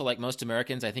 but also like most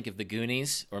Americans, I think of the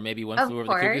Goonies or maybe One Of Flew Over the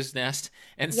course. Cuckoo's Nest,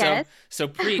 and so Yes. so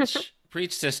preach.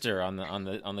 Preach, sister, on the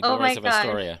Oh glories my of gosh.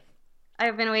 Astoria.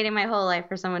 I've been waiting my whole life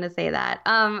for someone to say that.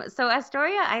 So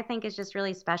Astoria, I think, is just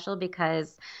really special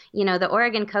because, the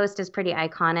Oregon coast is pretty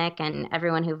iconic, and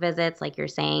everyone who visits, like you're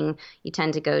saying, you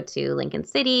tend to go to Lincoln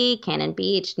City, Cannon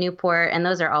Beach, Newport, and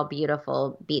those are all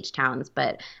beautiful beach towns.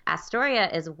 But Astoria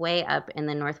is way up in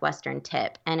the northwestern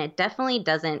tip, and it definitely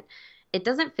doesn't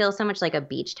feel so much like a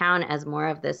beach town as more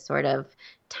of this sort of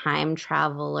time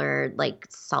traveler, like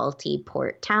salty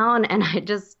port town. And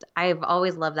I've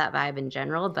always loved that vibe in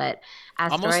general. But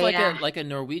Almost like a Astoria, like a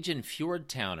Norwegian fjord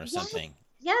town or yes, something.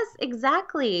 yes,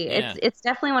 exactly. Yeah. It's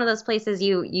definitely one of those places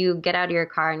you get out of your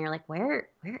car and you're like, where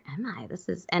am I? This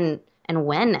is and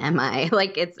when am I?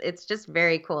 Like it's just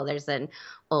very cool. There's an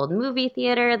old movie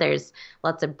theater. There's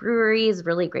lots of breweries,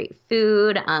 really great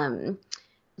food.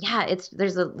 Yeah,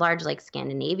 there's a large like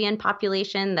Scandinavian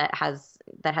population that has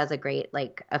a great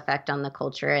like effect on the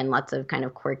culture and lots of kind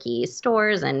of quirky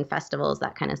stores and festivals,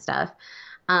 that kind of stuff.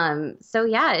 So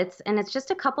yeah, it's just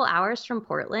a couple hours from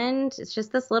Portland. It's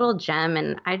just this little gem,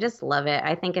 and I just love it.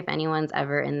 I think if anyone's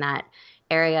ever in that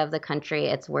area of the country,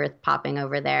 it's worth popping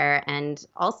over there, and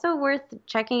also worth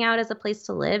checking out as a place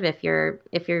to live if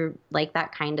you're like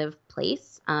that kind of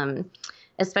place.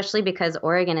 Especially because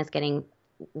Oregon is getting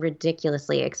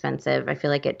ridiculously expensive. I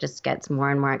feel like it just gets more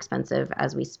and more expensive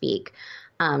as we speak.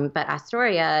 But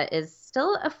Astoria is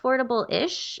still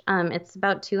affordable-ish. It's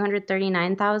about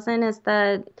 239,000 is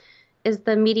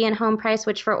the median home price,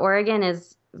 which for Oregon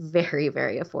is very,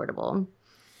 very affordable.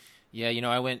 Yeah,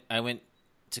 I went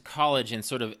to college in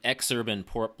sort of exurban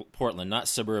Portland, not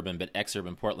suburban, but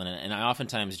exurban Portland, and I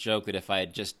oftentimes joke that if I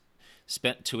had just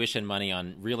spent tuition money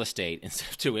on real estate instead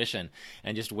of tuition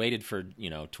and just waited for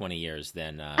 20 years,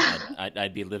 then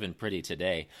I'd be living pretty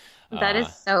today. That is Uh,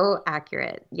 so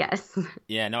accurate. Yes.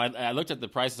 yeah, no, I looked at the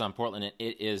prices on Portland.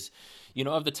 It is,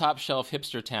 of the top shelf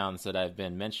hipster towns that I've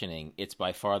been mentioning, it's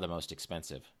by far the most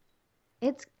expensive.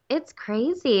 It's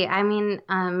crazy. I mean,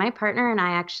 my partner and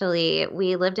I actually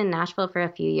we lived in Nashville for a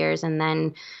few years, and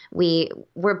then we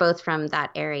were both from that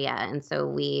area, and so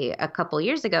we a couple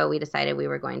years ago we decided we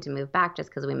were going to move back just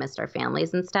because we missed our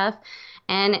families and stuff,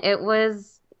 and it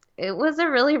was a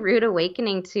really rude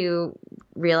awakening to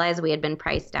realize we had been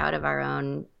priced out of our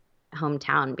own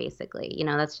hometown, basically.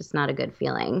 That's just not a good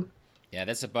feeling. Yeah,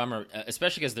 that's a bummer,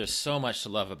 especially because there's so much to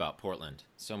love about Portland,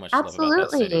 so much to love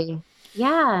about that city. Absolutely.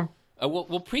 Yeah.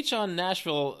 We'll preach on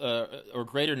Nashville or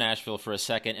Greater Nashville for a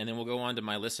second, and then we'll go on to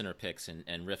my listener picks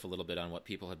and riff a little bit on what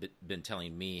people have been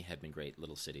telling me have been great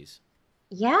little cities.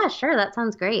 Yeah, sure. That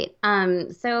sounds great.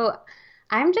 So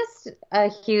I'm just a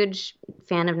huge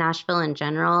fan of Nashville in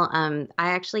general. I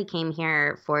actually came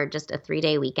here for just a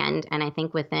 3-day weekend, and I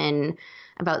think within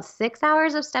about 6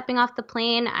 hours of stepping off the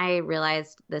plane, I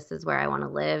realized this is where I want to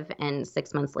live. And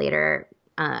 6 months later,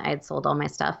 I had sold all my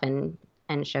stuff and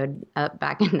showed up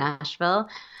back in Nashville.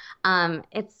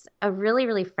 It's a really,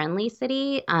 really friendly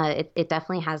city. It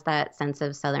definitely has that sense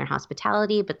of Southern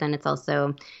hospitality, but then it's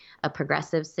also a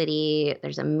progressive city.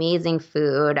 There's amazing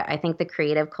food. I think the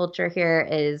creative culture here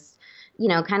is,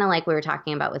 kind of like we were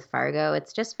talking about with Fargo.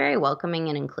 It's just very welcoming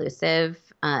and inclusive.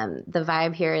 The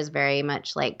vibe here is very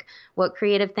much like, what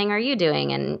creative thing are you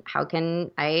doing? And how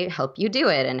can I help you do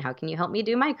it? And how can you help me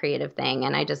do my creative thing?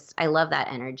 And I love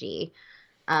that energy.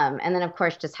 And then, of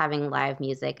course, just having live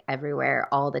music everywhere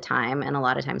all the time and a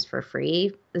lot of times for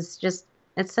free it's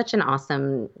such an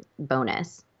awesome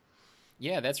bonus.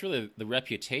 Yeah, that's really the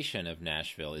reputation of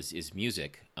Nashville is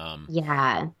music.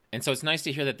 Yeah, And so it's nice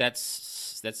to hear that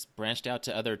that's branched out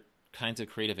to other kinds of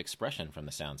creative expression from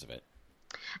the sounds of it.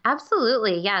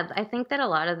 absolutely. Yeah, I think that a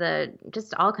lot of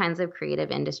just all kinds of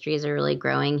creative industries are really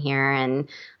growing here. And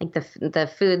like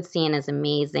the food scene is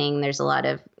amazing. There's a lot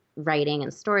of writing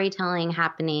and storytelling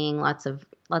happening, lots of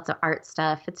art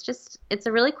stuff. It's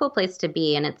a really cool place to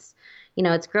be. And it's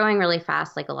growing really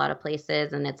fast like a lot of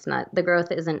places, and the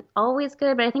growth isn't always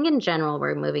good, but I think in general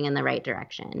we're moving in the right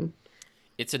direction.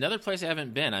 It's another place I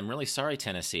haven't been. I'm really sorry,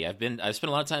 Tennessee. I've spent a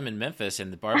lot of time in Memphis,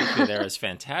 and the barbecue there is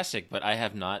fantastic, but I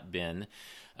have not been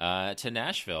to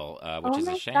Nashville, which Oh is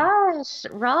a my shame. gosh,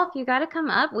 Rolf, you got to come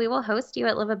up. We will host you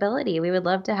at Livability. We would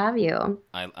love to have you.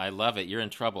 I love it. You're in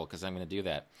trouble because I'm going to do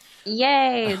that.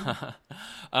 Yay.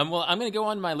 Well, I'm going to go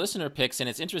on my listener picks, and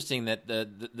it's interesting that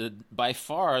the by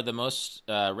far the most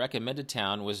recommended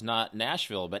town was not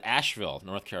Nashville, but Asheville,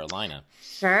 North Carolina.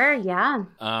 Sure, yeah.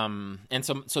 And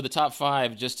so the top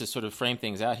five, just to sort of frame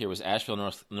things out here, was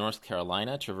Asheville, North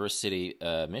Carolina, Traverse City,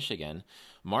 Michigan,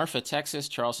 Marfa, Texas,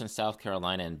 Charleston, South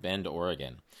Carolina, and Bend,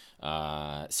 Oregon.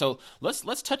 So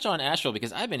let's touch on Asheville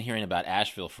because I've been hearing about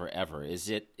Asheville forever.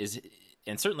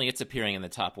 And certainly it's appearing in the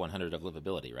top 100 of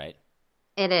livability, right?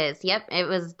 It is. Yep.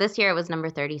 This year it was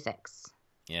number 36.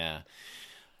 Yeah.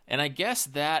 And I guess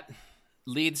that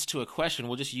leads to a question.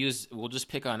 We'll just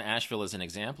pick on Asheville as an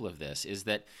example of this, is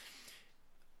that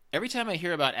every time I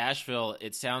hear about Asheville,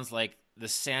 it sounds like the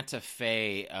Santa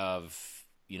Fe of,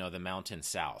 the mountain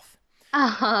south.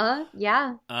 Uh-huh.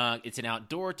 Yeah. It's an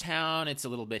outdoor town. It's a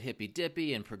little bit hippy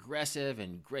dippy and progressive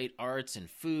and great arts and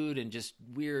food and just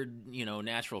weird,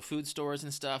 natural food stores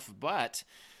and stuff. But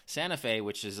Santa Fe,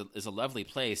 which is a lovely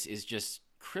place, is just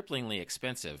cripplingly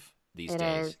expensive these It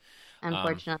days. is,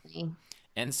 unfortunately.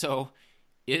 And so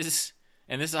and this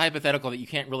is a hypothetical that you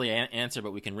can't really answer,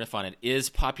 but we can riff on it. Is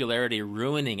popularity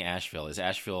ruining Asheville? Is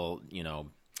Asheville,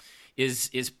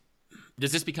 is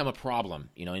does this become a problem?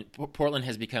 Portland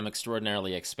has become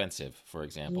extraordinarily expensive, for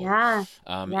example. Yeah.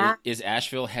 Yeah. Is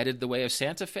Asheville headed the way of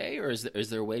Santa Fe, or is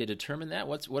there a way to determine that?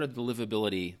 What are the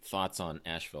livability thoughts on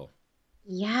Asheville?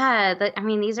 Yeah,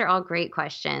 these are all great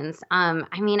questions.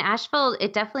 Asheville,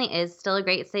 it definitely is still a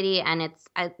great city, and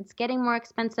it's getting more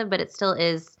expensive, but it still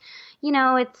is,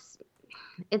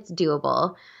 it's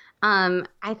doable.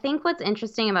 I think what's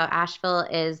interesting about Asheville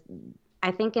is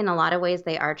I think in a lot of ways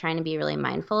they are trying to be really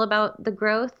mindful about the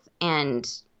growth,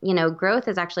 and growth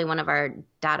is actually one of our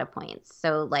data points.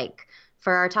 So like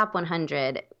for our top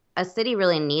 100, a city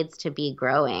really needs to be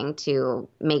growing to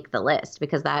make the list,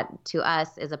 because that to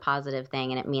us is a positive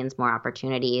thing, and it means more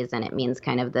opportunities, and it means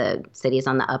kind of the city's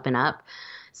on the up and up.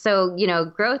 So,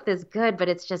 growth is good, but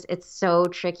it's so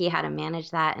tricky how to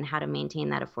manage that and how to maintain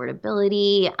that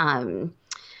affordability.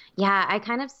 Yeah, I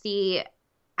kind of see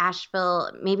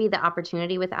Asheville, maybe the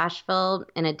opportunity with Asheville,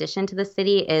 in addition to the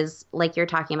city, is like you're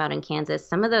talking about in Kansas,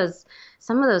 some of those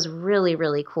really,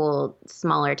 really cool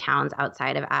smaller towns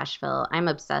outside of Asheville. I'm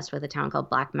obsessed with a town called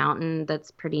Black Mountain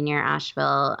that's pretty near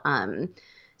Asheville.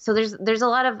 So there's a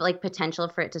lot of like potential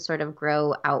for it to sort of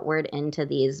grow outward into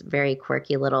these very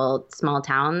quirky little small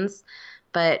towns.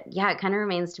 But yeah, it kind of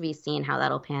remains to be seen how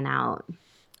that'll pan out.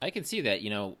 I can see that.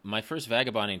 My first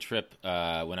vagabonding trip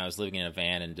when I was living in a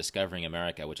van and discovering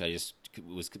America, which I just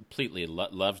was completely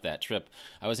loved that trip.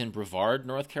 I was in Brevard,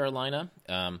 North Carolina,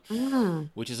 Mm,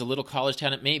 which is a little college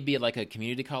town. It may be like a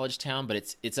community college town,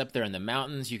 but it's up there in the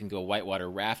mountains. You can go whitewater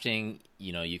rafting.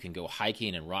 You can go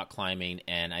hiking and rock climbing,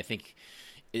 and I think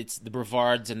it's the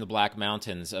Brevards and the Black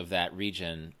Mountains of that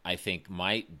region, I think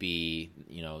might be,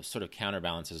 sort of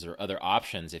counterbalances or other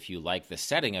options if you like the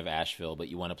setting of Asheville, but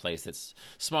you want a place that's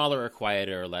smaller or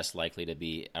quieter or less likely to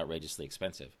be outrageously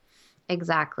expensive.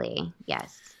 exactly.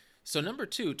 Yes. So number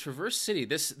two, Traverse City.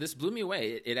 This blew me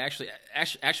away. It actually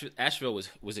Asheville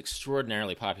was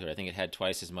extraordinarily popular. I think it had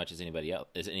twice as much as anybody else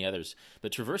as any others.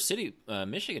 But Traverse City,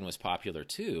 Michigan, was popular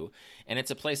too, and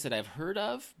it's a place that I've heard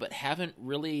of but haven't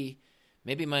really.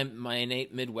 Maybe my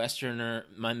innate my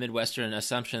Midwestern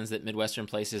assumptions that Midwestern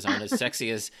places aren't as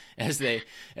sexy as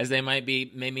they might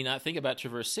be made me not think about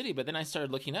Traverse City. But then I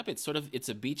started looking up. It's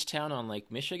a beach town on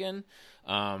Lake Michigan.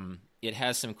 It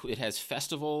has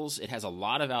festivals. It has a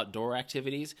lot of outdoor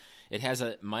activities. It has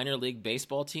a minor league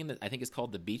baseball team that I think is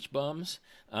called the Beach Bums.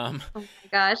 Oh my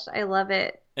gosh, I love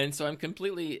it. And so I'm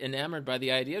completely enamored by the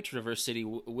idea of Traverse City,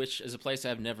 which is a place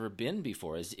I've never been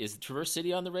before. Is Traverse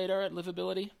City on the radar at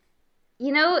Livability?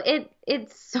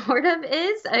 It sort of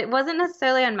is. It wasn't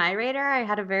necessarily on my radar. I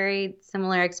had a very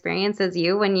similar experience as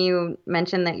you when you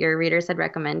mentioned that your readers had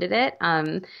recommended it.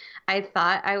 I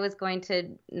thought I was going to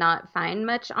not find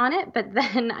much on it, but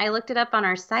then I looked it up on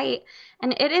our site,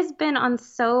 and it has been on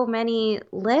so many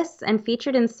lists and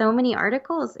featured in so many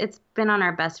articles. It's been on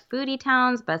our best foodie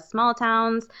towns, best small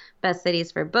towns, best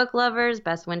cities for book lovers,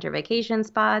 best winter vacation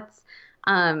spots.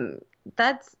 Um,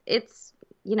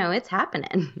 it's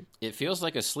happening. It feels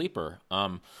like a sleeper.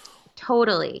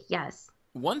 Totally. Yes.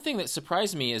 One thing that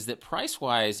surprised me is that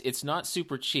price-wise, it's not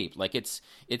super cheap. Like it's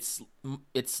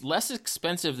less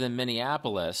expensive than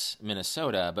Minneapolis,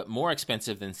 Minnesota, but more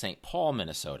expensive than St. Paul,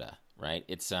 Minnesota. Right?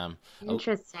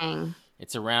 Interesting.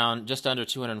 It's around just under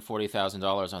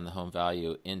 $240,000 on the Home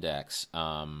Value Index.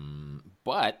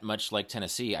 But much like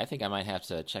Tennessee, I think I might have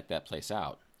to check that place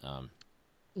out.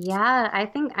 Yeah,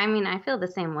 I mean, I feel the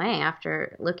same way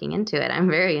after looking into it. I'm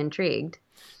very intrigued.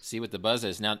 See what the buzz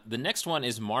is. Now, the next one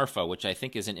is Marfa, which I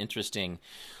think is an interesting.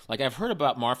 Like I've heard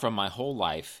about Marfa my whole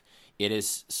life.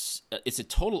 It's a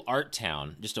total art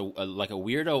town, just like a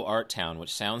weirdo art town,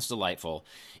 which sounds delightful.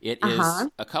 It is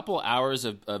a couple hours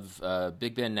of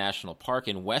Big Bend National Park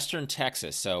in western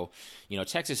Texas. So,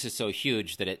 Texas is so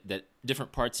huge that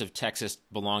different parts of Texas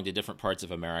belong to different parts of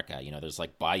America. There's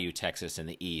like Bayou, Texas in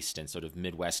the east and sort of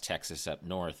Midwest Texas up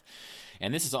north.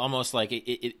 And this is almost like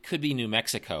it could be New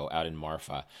Mexico out in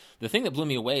Marfa. The thing that blew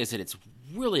me away is that it's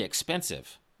really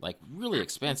expensive. Like really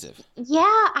expensive. Yeah,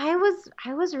 I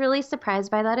was really surprised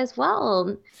by that as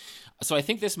well. So I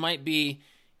think this might be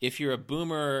if you're a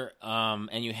boomer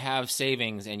and you have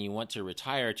savings and you want to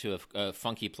retire to a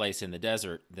funky place in the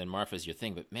desert, then Marfa's your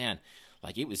thing. But man,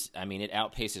 like it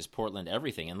outpaces Portland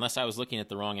everything. Unless I was looking at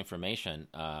the wrong information,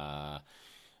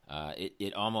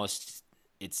 it almost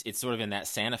it's sort of in that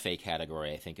Santa Fe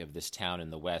category. I think of this town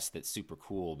in the West that's super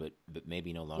cool, but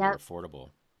maybe no longer Yep. affordable.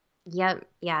 Yep.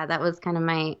 Yeah, that was kind of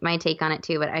my take on it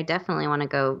too, but I definitely want to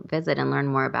go visit and learn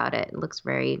more about it. It looks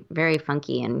very, very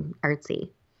funky and artsy.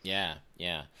 Yeah,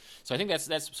 yeah. So I think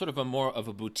that's sort of a more of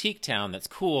a boutique town that's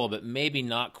cool, but maybe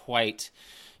not quite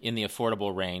in the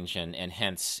affordable range, and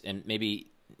hence, and maybe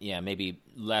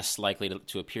less likely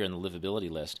to appear in the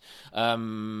livability list.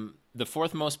 The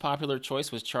fourth most popular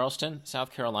choice was Charleston,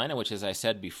 South Carolina, which, as I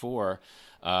said before,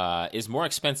 is more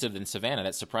expensive than Savannah.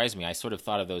 That surprised me. I sort of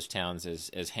thought of those towns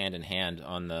as hand in hand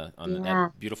on Yeah.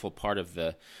 that beautiful part of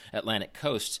the Atlantic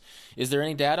coast. Is there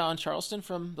any data on Charleston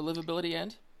from the livability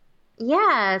end?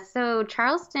 Yeah, so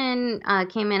Charleston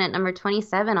came in at number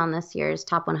 27 on this year's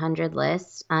top 100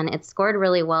 list, and it scored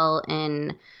really well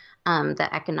in the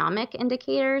economic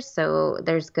indicators. So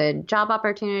there's good job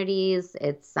opportunities.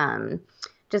 It's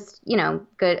just,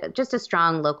 good, just a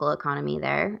strong local economy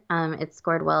there. It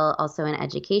scored well also in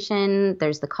education.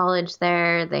 There's the college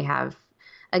there. They have,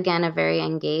 again, a very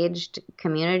engaged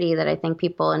community that I think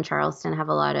people in Charleston have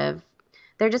a lot of.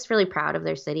 They're just really proud of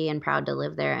their city and proud to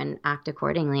live there and act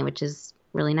accordingly, which is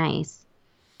really nice.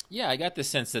 Yeah, I got the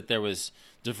sense that there was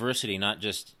diversity, not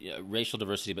just racial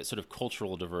diversity, but sort of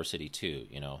cultural diversity too.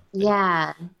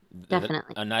 Yeah,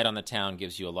 definitely. A night on the town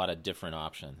gives you a lot of different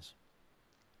options.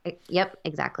 Yep,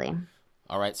 exactly.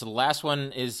 All right, so the last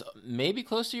one is maybe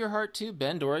close to your heart too.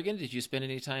 Bend, Oregon. Did you spend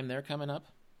any time there coming up?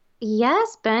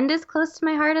 Yes, Bend is close to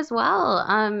my heart as well.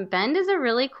 Bend is a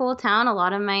really cool town. A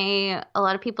lot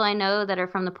of people I know that are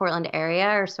from the Portland area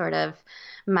are sort of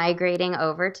migrating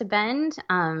over to Bend.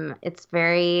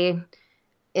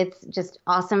 It's just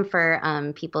awesome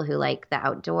for people who like the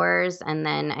outdoors. And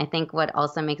then I think what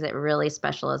also makes it really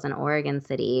special as an Oregon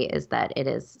city is that it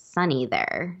is sunny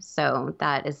there. So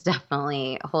that is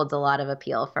definitely holds a lot of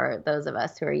appeal for those of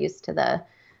us who are used to the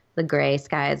gray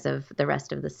skies of the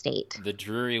rest of the state. The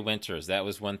dreary winters, that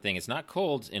was one thing. It's not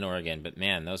cold in Oregon, but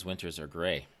man, those winters are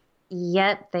gray.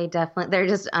 Yet they're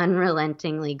just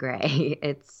unrelentingly gray.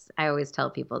 I always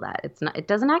tell people that it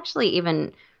doesn't actually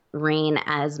even rain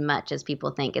as much as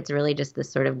people think. It's really just this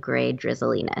sort of gray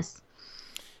drizzliness.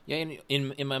 Yeah,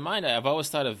 in my mind, I've always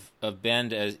thought of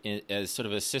Bend as sort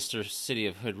of a sister city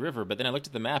of Hood River, but then I looked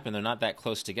at the map and they're not that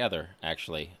close together,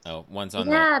 actually. One's on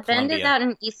the Yeah, Bend is Columbia. out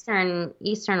in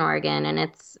eastern Oregon,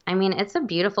 and I mean, it's a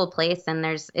beautiful place, and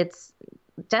it's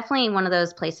definitely one of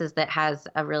those places that has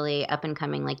a really up and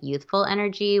coming like youthful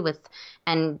energy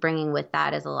and bringing with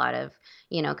that is a lot of,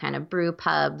 kind of brew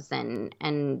pubs and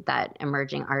that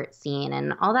emerging art scene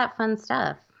and all that fun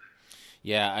stuff.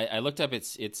 Yeah, I looked up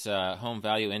its home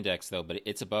value index though, but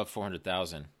it's above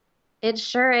 400,000. It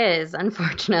sure is,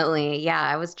 unfortunately. Yeah,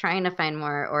 I was trying to find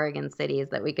more Oregon cities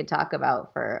that we could talk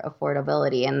about for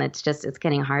affordability, and it's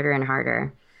getting harder and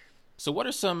harder. So what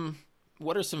are some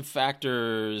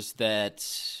factors that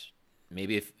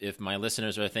maybe if my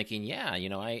listeners are thinking, yeah,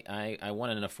 I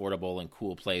want an affordable and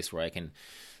cool place where I can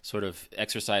sort of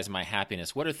exercise my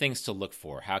happiness. What are things to look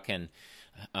for? How can,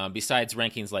 besides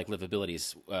rankings like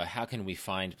livabilities, how can we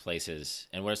find places?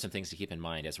 And what are some things to keep in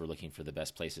mind as we're looking for the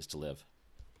best places to live?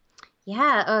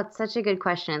 Yeah, oh, it's such a good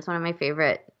question. It's one of my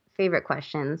favorite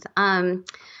questions.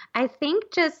 I think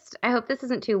I hope this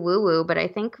isn't too woo-woo, but I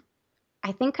think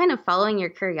kind of following your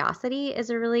curiosity is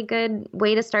a really good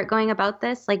way to start going about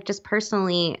this. Like just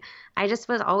personally, I just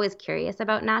was always curious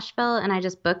about Nashville and I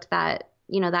just booked that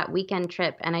weekend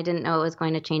trip and I didn't know it was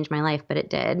going to change my life, but it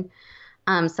did.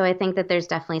 So I think that there's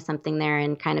definitely something there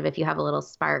and kind of if you have a little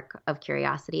spark of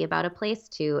curiosity about a place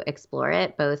to explore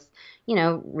it, both,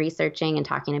 researching and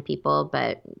talking to people,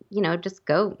 but, just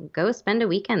go spend a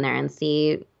weekend there and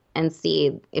see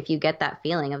if you get that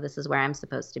feeling of this is where I'm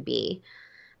supposed to be.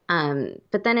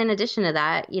 But then in addition to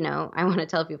that, I want to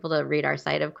tell people to read our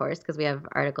site, of course, because we have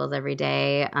articles every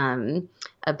day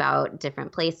about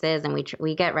different places, and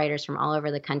we get writers from all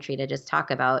over the country to just talk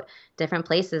about different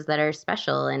places that are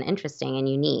special and interesting and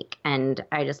unique. And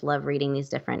I just love reading these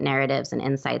different narratives and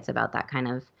insights about that kind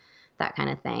of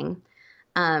thing.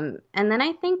 And then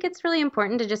I think it's really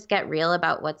important to just get real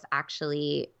about what's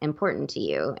actually important to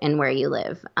you and where you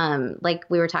live. Like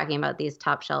we were talking about these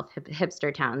top shelf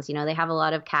hipster towns, they have a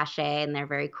lot of cachet and they're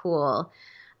very cool.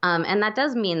 And that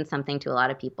does mean something to a lot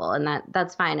of people. And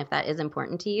that's fine if that is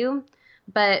important to you.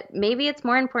 But maybe it's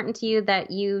more important to you that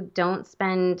you don't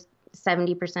spend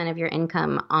 70% of your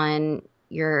income on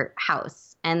your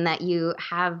house and that you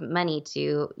have money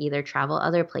to either travel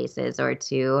other places or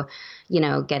to,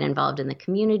 get involved in the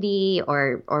community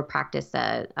or practice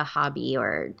a hobby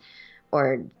or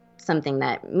something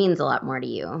that means a lot more to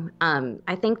you.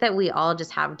 I think that we all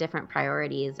just have different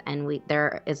priorities and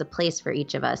there is a place for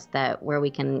each of us where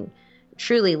we can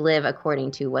truly live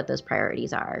according to what those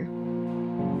priorities are.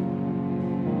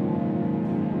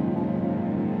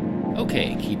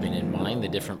 Okay, keeping in mind the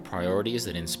different priorities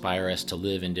that inspire us to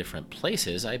live in different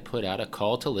places, I put out a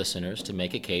call to listeners to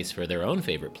make a case for their own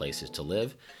favorite places to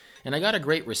live, and I got a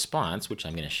great response, which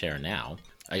I'm going to share now.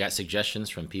 I got suggestions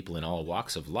from people in all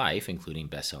walks of life, including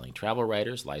best-selling travel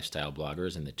writers, lifestyle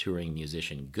bloggers, and the touring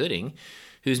musician Gooding,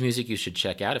 whose music you should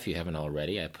check out if you haven't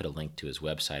already. I put a link to his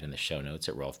website in the show notes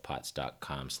at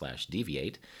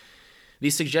rolfpotts.com/deviate.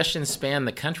 These suggestions span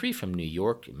the country from New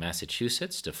York,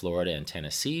 Massachusetts, to Florida and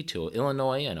Tennessee, to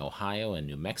Illinois and Ohio and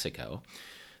New Mexico.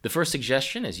 The first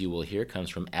suggestion, as you will hear,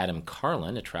 comes from Adam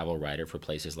Carlin, a travel writer for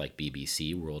places like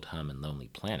BBC, World Hum, and Lonely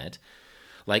Planet.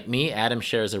 Like me, Adam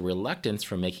shares a reluctance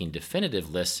for making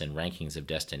definitive lists and rankings of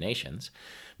destinations.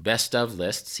 Best of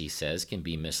lists, he says, can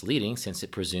be misleading since it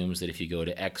presumes that if you go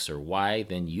to X or Y,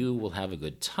 then you will have a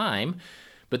good time.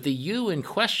 But the you in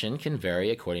question can vary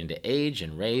according to age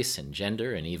and race and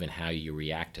gender and even how you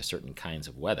react to certain kinds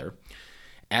of weather.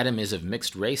 Adam is of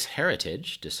mixed race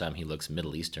heritage. To some, he looks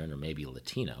Middle Eastern or maybe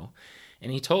Latino.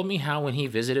 And he told me how when he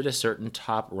visited a certain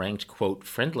top-ranked, quote,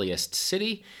 friendliest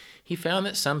city, he found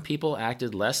that some people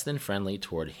acted less than friendly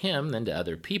toward him than to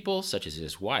other people, such as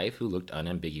his wife, who looked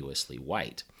unambiguously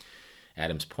white.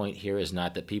 Adam's point here is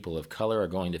not that people of color are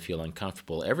going to feel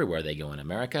uncomfortable everywhere they go in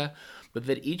America, but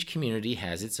that each community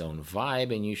has its own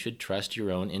vibe and you should trust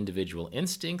your own individual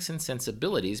instincts and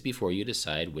sensibilities before you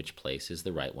decide which place is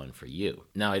the right one for you.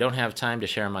 Now, I don't have time to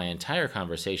share my entire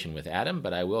conversation with Adam,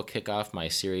 but I will kick off my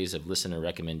series of listener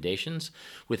recommendations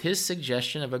with his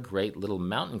suggestion of a great little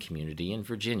mountain community in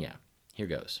Virginia. Here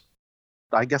goes.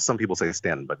 I guess some people say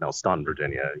Stanton, but no, Staunton,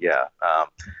 Virginia. Yeah,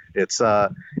 it's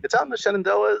out in the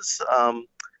Shenandoahs. I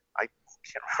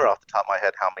can't remember off the top of my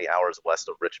head how many hours west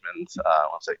of Richmond. I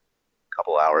want to say a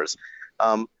couple hours.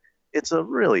 It's a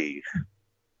really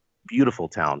beautiful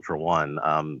town for one.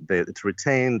 It's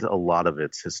retained a lot of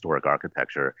its historic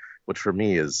architecture, which for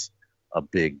me is a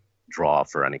big draw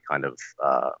for any kind of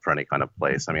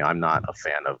place. I mean, I'm not a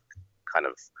fan of kind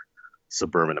of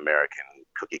suburban American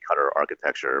cookie cutter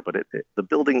architecture, but the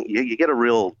building, you get a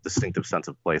real distinctive sense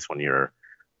of place when you're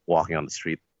walking on the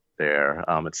street there.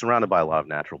 It's surrounded by a lot of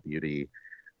natural beauty.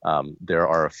 There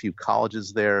are a few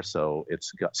colleges there, so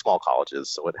it's got small colleges,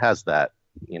 so it has that,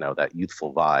 that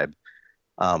youthful vibe.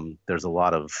 There's a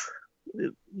lot of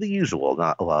the usual,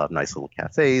 not a lot of nice little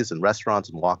cafes and restaurants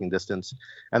and walking distance.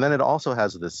 And then it also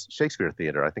has this Shakespeare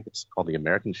Theater. I think it's called the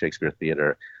American Shakespeare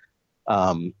Theater.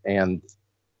 And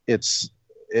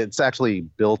it's actually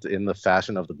built in the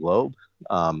fashion of the Globe.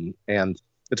 And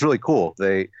it's really cool.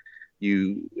 It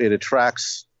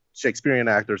attracts Shakespearean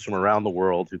actors from around the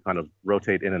world who kind of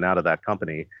rotate in and out of that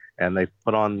company. And they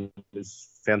put on this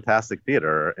fantastic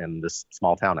theater in this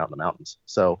small town out in the mountains.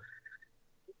 So,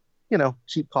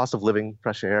 cheap cost of living,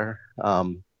 fresh air,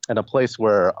 and a place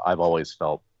where I've always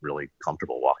felt really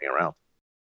comfortable walking around.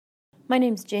 My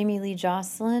name's Jamie Lee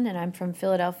Jocelyn, and I'm from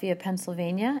Philadelphia,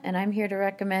 Pennsylvania, and I'm here to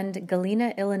recommend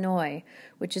Galena, Illinois,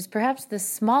 which is perhaps the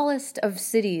smallest of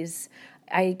cities.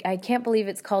 I can't believe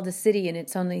it's called a city and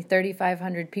it's only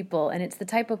 3,500 people, and it's the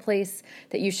type of place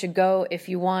that you should go if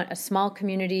you want a small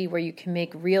community where you can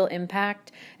make real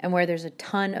impact and where there's a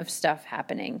ton of stuff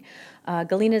happening.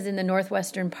 Galena's in the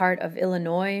northwestern part of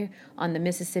Illinois on the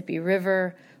Mississippi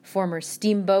River, former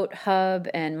steamboat hub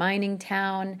and mining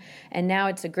town, and now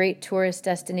it's a great tourist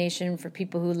destination for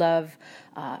people who love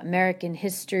American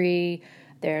history.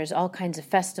 There's all kinds of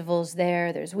festivals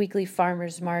there. There's weekly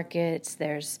farmers markets.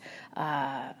 There's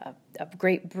a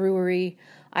great brewery.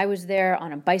 I was there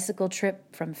on a bicycle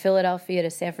trip from Philadelphia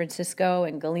to San Francisco,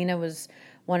 and Galena was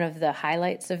one of the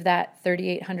highlights of that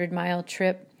 3,800-mile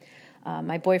trip.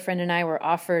 My boyfriend and I were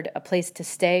offered a place to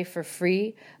stay for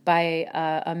free by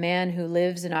a man who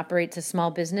lives and operates a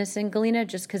small business in Galena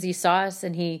just because he saw us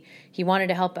and he wanted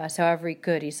to help us however he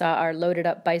could. He saw our loaded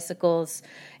up bicycles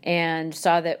and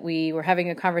saw that we were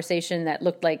having a conversation that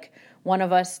looked like one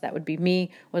of us, that would be me,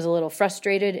 was a little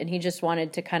frustrated, and he just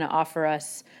wanted to kind of offer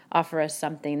us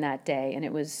something that day, and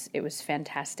it was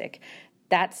fantastic.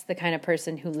 That's the kind of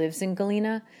person who lives in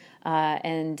Galena,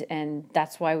 and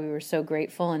that's why we were so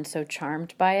grateful and so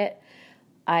charmed by it.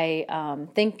 I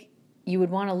think you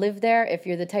would want to live there if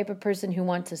you're the type of person who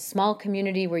wants a small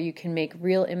community where you can make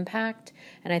real impact,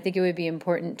 and I think it would be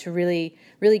important to really,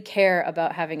 really care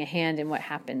about having a hand in what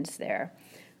happens there.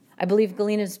 I believe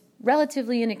Galena's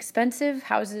relatively inexpensive.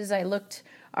 Houses I looked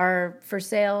are for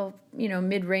sale,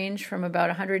 mid-range from about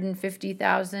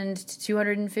 $150,000 to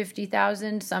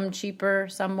 $250,000, some cheaper,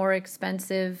 some more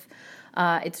expensive.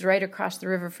 It's right across the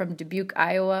river from Dubuque,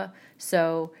 Iowa,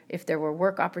 so if there were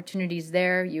work opportunities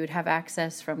there, you would have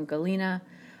access from Galena.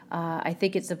 I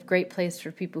think it's a great place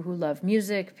for people who love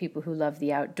music, people who love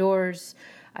the outdoors.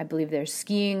 I believe there's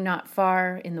skiing not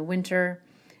far in the winter,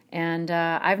 and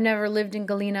I've never lived in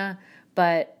Galena,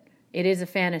 but it is a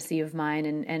fantasy of mine,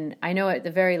 and I know at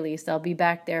the very least I'll be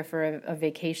back there for a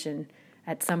vacation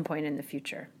at some point in the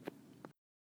future.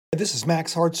 This is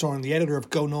Max Hartshorn, the editor of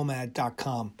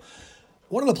GoNomad.com.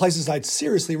 One of the places I'd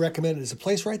seriously recommend is a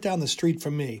place right down the street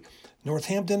from me,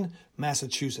 Northampton,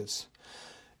 Massachusetts.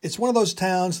 It's one of those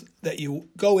towns that you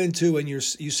go into and you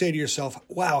say to yourself,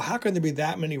 wow, how can there be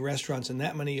that many restaurants and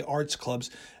that many arts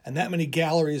clubs and that many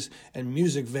galleries and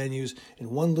music venues in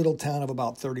one little town of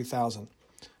about 30,000?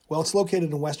 Well, it's located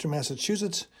in western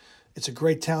Massachusetts. It's a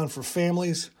great town for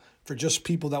families, for just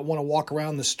people that want to walk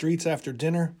around the streets after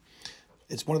dinner.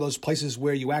 It's one of those places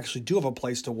where you actually do have a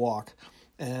place to walk,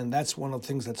 and that's one of the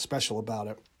things that's special about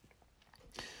it.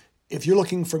 If you're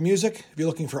looking for music, if you're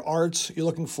looking for arts, you're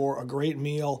looking for a great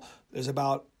meal, there's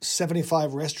about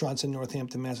 75 restaurants in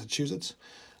Northampton, Massachusetts.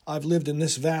 I've lived in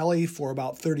this valley for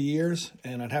about 30 years,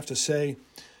 and I'd have to say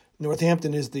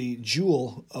Northampton is the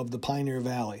jewel of the Pioneer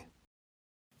Valley.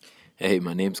 Hey,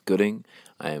 my name's Gooding.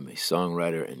 I am a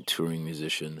songwriter and touring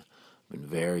musician. I've been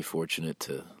very fortunate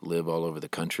to live all over the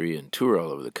country and tour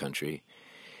all over the country.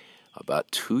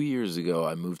 About 2 years ago,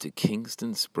 I moved to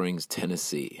Kingston Springs,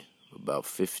 Tennessee, about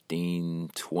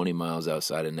 15, 20 miles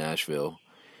outside of Nashville.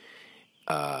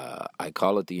 I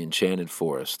call it the Enchanted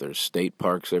Forest. There's state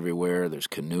parks everywhere. There's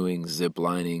canoeing, zip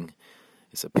lining.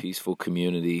 It's a peaceful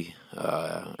community.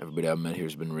 Everybody I've met here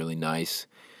has been really nice.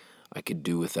 I could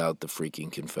do without the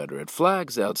freaking Confederate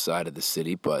flags outside of the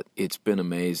city, but it's been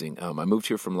amazing. I moved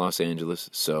here from Los Angeles,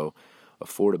 so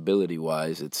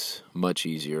affordability-wise, it's much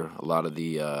easier. A lot of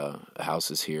the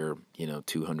houses here,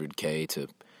 $200K to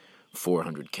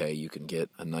 $400K, you can get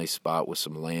a nice spot with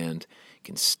some land. You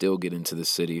can still get into the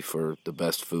city for the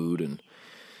best food and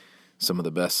some of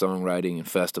the best songwriting and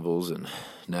festivals. And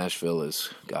Nashville has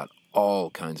got all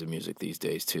kinds of music these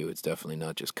days, too. It's definitely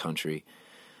not just country.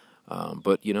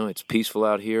 But, it's peaceful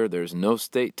out here. There's no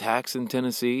state tax in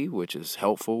Tennessee, which is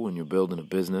helpful when you're building a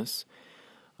business.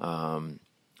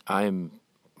 I'm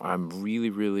really,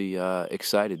 really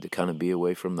excited to kind of be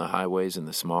away from the highways and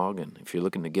the smog. And if you're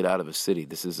looking to get out of a city,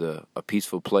 this is a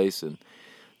peaceful place. And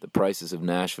the prices of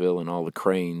Nashville and all the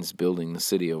cranes building the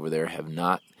city over there have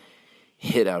not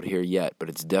hit out here yet, but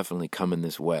it's definitely coming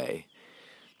this way.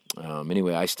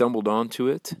 Anyway, I stumbled onto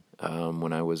it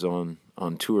when I was on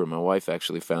tour. My wife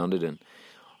actually found it, and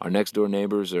our next-door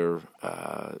neighbors are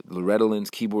Loretta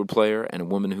Lynn's keyboard player and a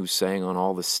woman who sang on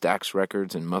all the Stax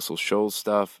records and Muscle Shoals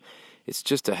stuff. It's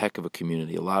just a heck of a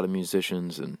community, a lot of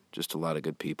musicians and just a lot of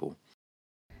good people.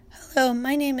 Hello,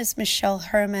 my name is Michelle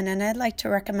Herman, and I'd like to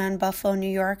recommend Buffalo, New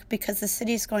York, because the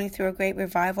city is going through a great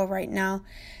revival right now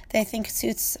that I think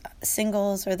suits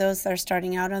singles or those that are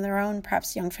starting out on their own,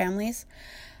 perhaps young families.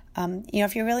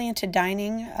 If you're really into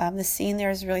dining, the scene there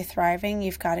is really thriving.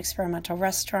 You've got experimental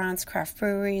restaurants, craft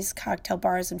breweries, cocktail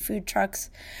bars, and food trucks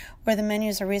where the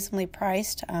menus are reasonably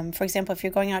priced. For example, if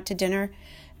you're going out to dinner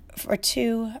for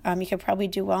two, you could probably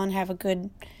do well and have a good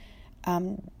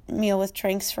meal with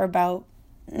drinks for about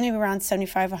maybe around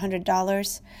 $75,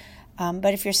 $100.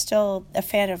 But if you're still a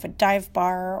fan of a dive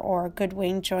bar or a good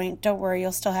wing joint, don't worry,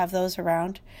 you'll still have those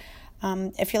around.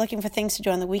 If you're looking for things to do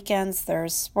on the weekends,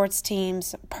 there's sports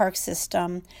teams, park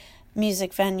system,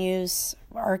 music venues,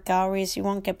 art galleries. You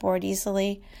won't get bored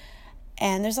easily.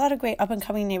 And there's a lot of great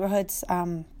up-and-coming neighborhoods.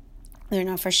 They're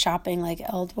known for shopping, like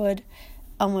Elmwood.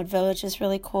 Elmwood Village is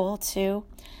really cool, too.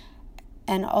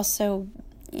 And also,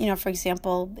 for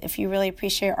example, if you really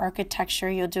appreciate architecture,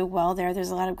 you'll do well there.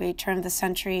 There's a lot of great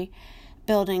turn-of-the-century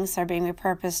buildings that are being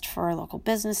repurposed for local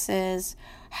businesses,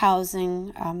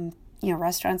 housing,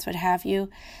 restaurants, what have you.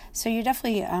 So you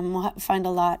definitely will find a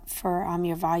lot for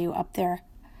your value up there.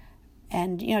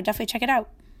 And, definitely check it out.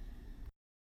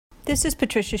 This is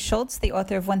Patricia Schultz, the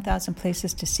author of 1,000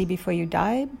 Places to See Before You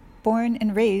Die, born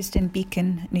and raised in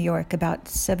Beacon, New York, about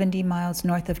 70 miles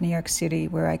north of New York City,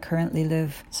 where I currently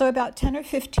live. So about 10 or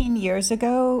 15 years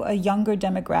ago, a younger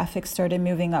demographic started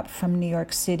moving up from New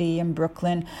York City and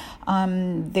Brooklyn.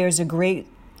 There's a great,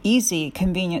 easy,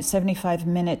 convenient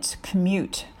 75-minute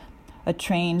commute, a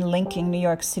train linking New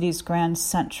York City's Grand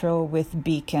Central with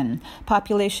Beacon.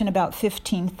 Population about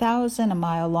 15,000, a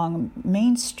mile-long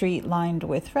main street lined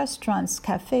with restaurants,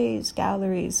 cafes,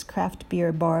 galleries, craft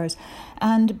beer bars.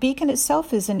 And Beacon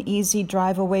itself is an easy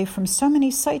drive away from so many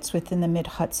sites within the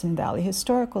mid-Hudson Valley,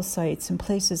 historical sites and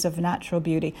places of natural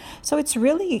beauty. So it's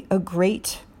really a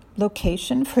great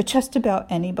location for just about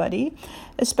anybody,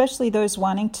 especially those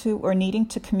wanting to or needing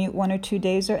to commute 1 or 2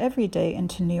 days or every day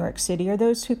into New York City, or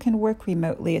those who can work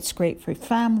remotely. It's great for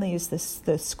families.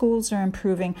 The schools are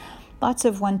improving. Lots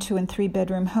of 1, 2, and 3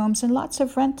 bedroom homes, and lots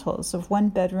of rentals of 1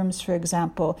 bedrooms, for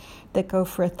example, that go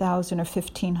for $1,000 or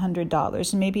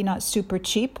 $1,500. Maybe not super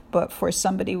cheap, but for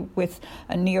somebody with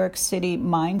a New York City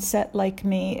mindset like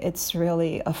me, it's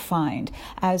really a find,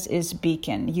 as is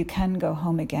Beacon. You can go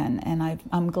home again, and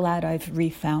I'm glad I've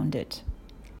refound it.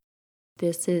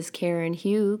 This is Karen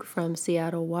Hugh from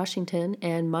Seattle, Washington,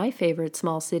 and my favorite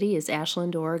small city is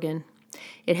Ashland, Oregon.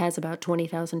 It has about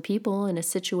 20,000 people and is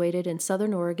situated in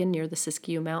southern Oregon near the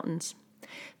Siskiyou Mountains.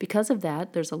 Because of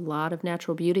that, there's a lot of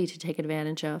natural beauty to take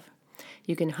advantage of.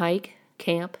 You can hike,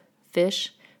 camp,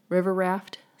 fish, river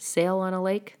raft, sail on a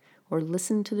lake, or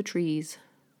listen to the trees.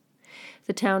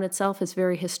 The town itself is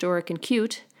very historic and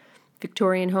cute.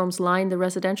 Victorian homes line the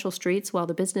residential streets, while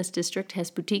the business district has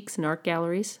boutiques and art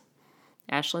galleries.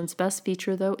 Ashland's best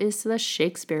feature, though, is the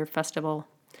Shakespeare Festival.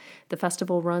 The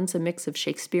festival runs a mix of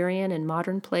Shakespearean and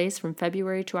modern plays from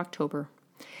February to October.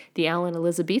 The Allen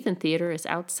Elizabethan Theater is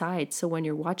outside, so when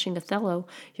you're watching Othello,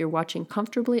 you're watching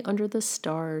comfortably under the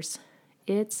stars.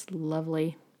 It's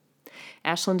lovely.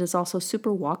 Ashland is also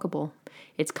super walkable.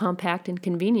 It's compact and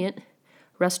convenient.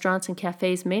 Restaurants and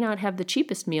cafes may not have the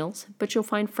cheapest meals, but you'll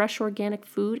find fresh organic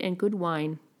food and good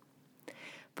wine.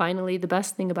 Finally, the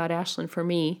best thing about Ashland for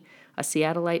me, a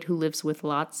Seattleite who lives with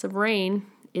lots of rain,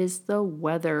 is the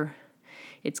weather.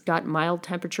 It's got mild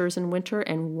temperatures in winter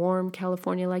and warm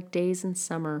California-like days in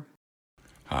summer.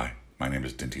 Hi, my name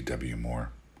is Dinty W.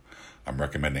 Moore. I'm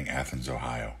recommending Athens,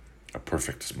 Ohio, a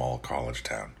perfect small college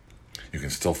town. You can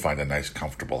still find a nice,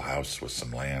 comfortable house with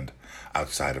some land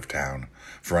outside of town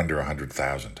for under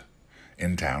 $100,000.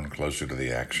 In town, closer to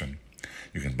the action,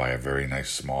 you can buy a very nice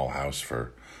small house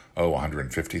for,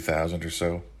 $150,000 or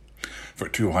so. For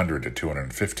 $200,000 to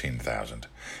 $215,000,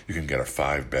 you can get a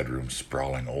 5-bedroom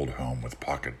sprawling old home with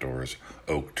pocket doors,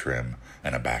 oak trim,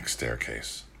 and a back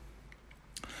staircase.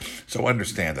 So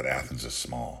understand that Athens is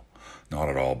small, not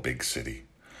at all big city.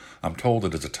 I'm told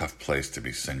it is a tough place to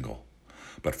be single,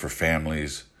 but for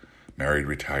families, married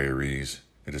retirees,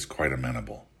 it is quite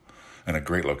amenable, and a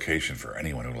great location for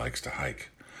anyone who likes to hike.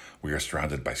 We are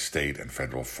surrounded by state and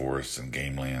federal forests and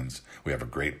game lands. We have a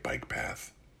great bike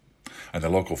path. And the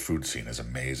local food scene is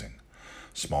amazing.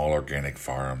 Small organic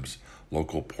farms,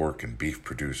 local pork and beef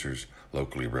producers,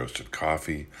 locally roasted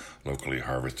coffee, locally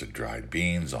harvested dried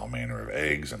beans, all manner of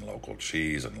eggs, and local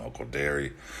cheese and local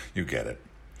dairy. You get it.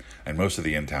 And most of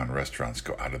the in-town restaurants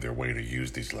go out of their way to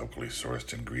use these locally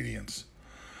sourced ingredients.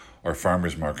 Our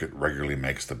farmers market regularly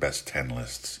makes the best 10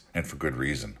 lists, and for good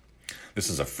reason. This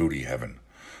is a foodie heaven,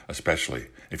 especially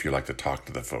if you like to talk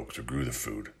to the folks who grew the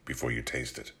food before you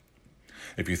taste it.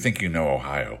 If you think you know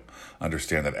Ohio,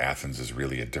 understand that Athens is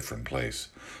really a different place,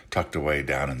 tucked away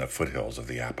down in the foothills of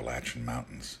the Appalachian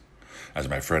Mountains. As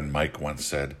my friend Mike once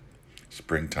said,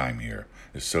 springtime here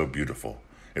is so beautiful,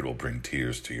 it will bring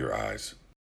tears to your eyes.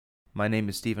 My name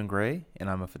is Stephen Gray, and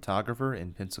I'm a photographer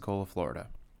in Pensacola, Florida.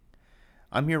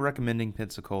 I'm here recommending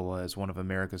Pensacola as one of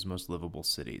America's most livable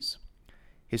cities.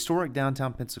 Historic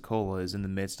downtown Pensacola is in the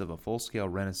midst of a full-scale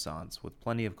renaissance with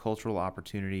plenty of cultural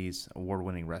opportunities,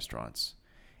 award-winning restaurants.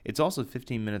 It's also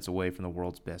 15 minutes away from the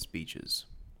world's best beaches.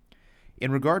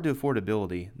 In regard to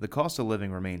affordability, the cost of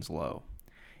living remains low.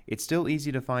 It's still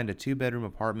easy to find a 2-bedroom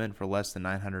apartment for less than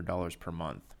 $900 per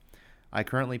month. I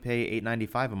currently pay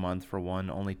 $895 a month for one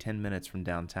only 10 minutes from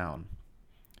downtown.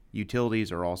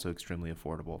 Utilities are also extremely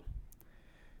affordable.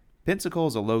 Pensacola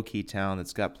is a low-key town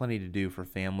that's got plenty to do for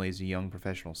families and young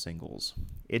professional singles.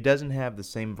 It doesn't have the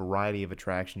same variety of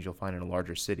attractions you'll find in a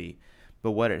larger city,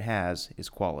 but what it has is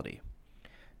quality.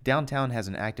 Downtown has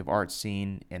an active art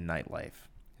scene and nightlife.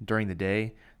 During the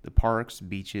day, the parks,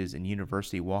 beaches, and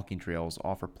university walking trails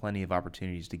offer plenty of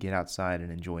opportunities to get outside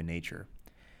and enjoy nature.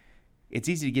 It's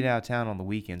easy to get out of town on the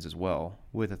weekends as well,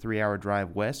 with a 3-hour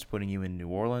drive west putting you in New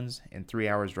Orleans, and 3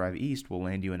 hours drive east will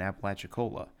land you in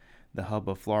Apalachicola, the hub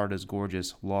of Florida's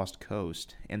gorgeous Lost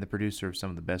Coast and the producer of some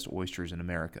of the best oysters in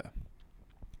America.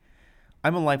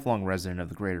 I'm a lifelong resident of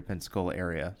the greater Pensacola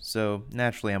area, so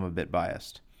naturally I'm a bit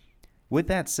biased. With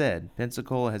that said,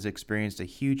 Pensacola has experienced a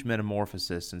huge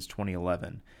metamorphosis since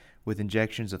 2011, with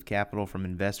injections of capital from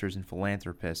investors and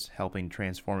philanthropists helping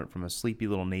transform it from a sleepy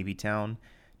little Navy town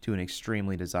to an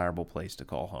extremely desirable place to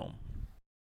call home.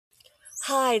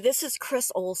 Hi, this is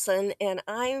Chris Olson, and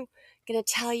I'm going to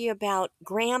tell you about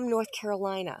Graham, North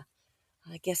Carolina.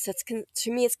 I guess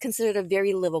to me, it's considered a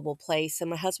very livable place,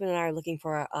 and my husband and I are looking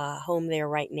for a home there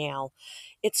right now.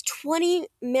 It's 20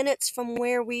 minutes from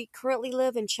where we currently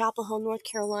live in Chapel Hill, North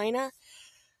Carolina,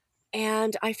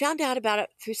 and I found out about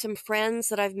it through some friends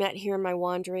that I've met here in my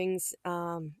wanderings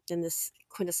in this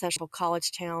quintessential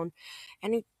college town,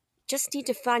 and I just need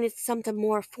to find something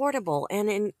more affordable. And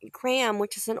in Graham,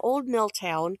 which is an old mill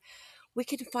town, we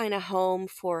can find a home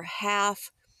for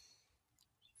half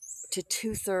to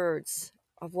 2/3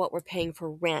 of what we're paying for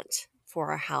rent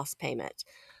for our house payment.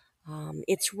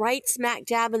 It's right smack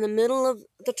dab in the middle of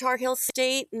the Tar Heel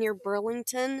State near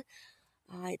Burlington.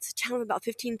 It's a town of about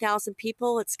 15,000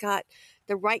 people. It's got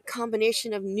the right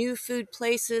combination of new food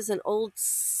places and old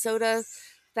soda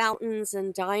fountains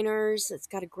and diners. It's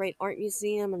got a great art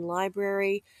museum and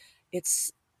library.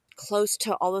 It's close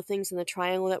to all the things in the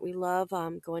Triangle that we love,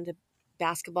 going to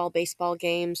basketball, baseball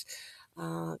games,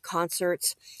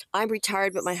 concerts. I'm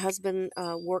retired, but my husband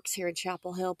works here in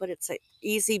Chapel Hill, but it's an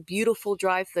easy, beautiful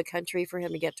drive to the country for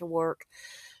him to get to work.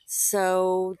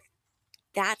 So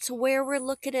that's where we're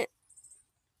looking at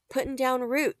putting down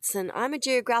roots. And I'm a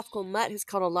geographical mutt who's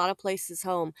called a lot of places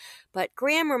home, but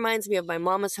Graham reminds me of my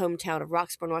mama's hometown of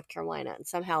Roxborough, North Carolina, and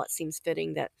somehow it seems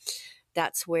fitting that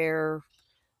that's where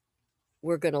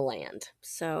we're going to land.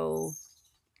 So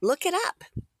look it up.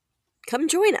 Come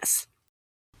join us.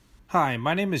 Hi,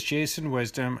 my name is Jason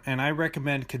Wisdom, and I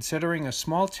recommend considering a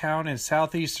small town in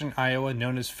southeastern Iowa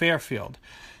known as Fairfield.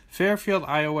 Fairfield,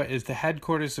 Iowa is the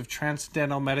headquarters of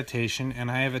Transcendental Meditation,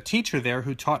 and I have a teacher there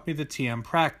who taught me the TM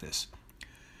practice.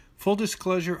 Full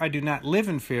disclosure, I do not live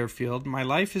in Fairfield. My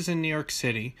life is in New York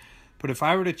City, but if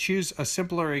I were to choose a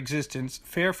simpler existence,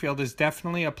 Fairfield is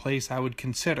definitely a place I would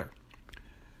consider.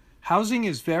 Housing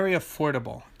is very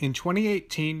affordable. In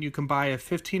 2018, you can buy a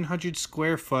 1,500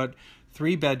 square foot,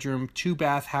 3-bedroom,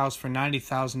 2-bath house for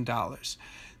 $90,000.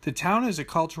 The town is a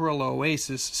cultural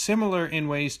oasis, similar in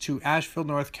ways to Asheville,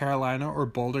 North Carolina, or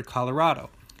Boulder, Colorado.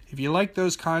 If you like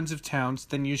those kinds of towns,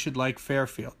 then you should like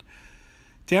Fairfield.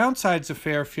 Downsides of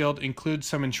Fairfield include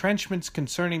some entrenchments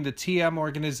concerning the TM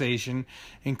organization,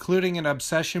 including an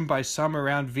obsession by some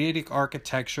around Vedic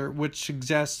architecture, which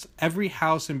suggests every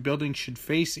house and building should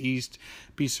face east,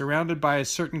 be surrounded by a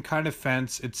certain kind of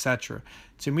fence, etc.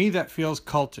 To me, that feels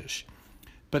cultish.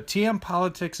 But TM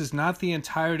politics is not the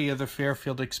entirety of the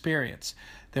Fairfield experience.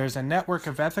 There is a network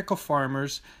of ethical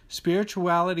farmers,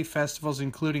 spirituality festivals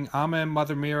including Amma and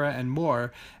Mother Mira and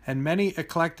more, and many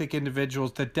eclectic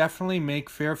individuals that definitely make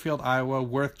Fairfield, Iowa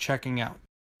worth checking out.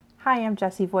 Hi, I'm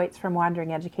Jessie Voits from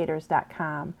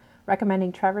WanderingEducators.com,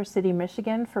 recommending Traverse City,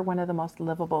 Michigan for one of the most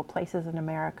livable places in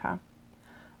America.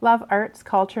 Love arts,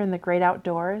 culture, and the great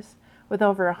outdoors. With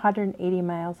over 180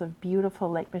 miles of beautiful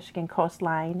Lake Michigan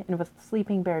coastline and with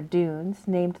Sleeping Bear Dunes,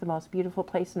 named the most beautiful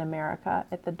place in America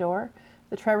at the door,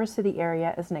 the Traverse City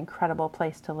area is an incredible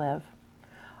place to live.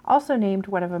 Also named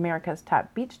one of America's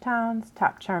top beach towns,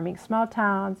 top charming small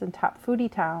towns, and top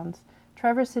foodie towns,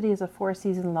 Traverse City is a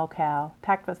 4-season locale,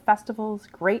 packed with festivals,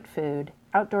 great food,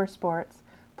 outdoor sports,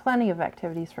 plenty of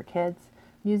activities for kids,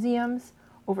 museums,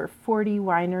 over 40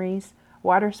 wineries,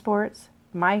 water sports,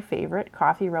 my favorite,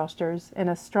 coffee roasters, and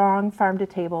a strong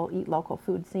farm-to-table, eat-local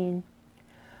food scene.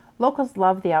 Locals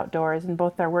love the outdoors in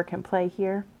both their work and play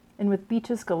here, and with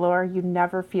beaches galore, you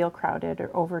never feel crowded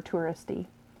or over-touristy.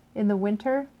 In the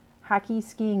winter, hockey,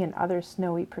 skiing, and other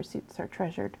snowy pursuits are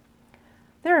treasured.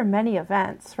 There are many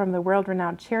events, from the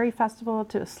world-renowned Cherry Festival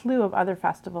to a slew of other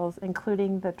festivals,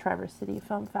 including the Traverse City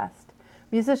Film Fest.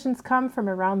 Musicians come from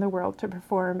around the world to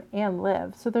perform and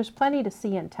live, so there's plenty to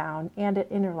see in town and at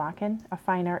Interlochen, a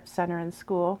fine arts center and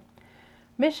school.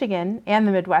 Michigan, and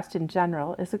the Midwest in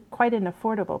general, is quite an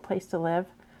affordable place to live.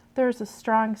 There is a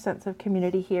strong sense of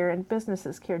community here, and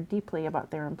businesses care deeply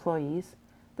about their employees.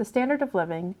 The standard of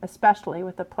living, especially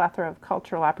with the plethora of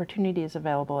cultural opportunities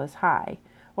available, is high,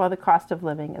 while the cost of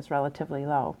living is relatively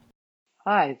low.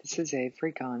 Hi, this is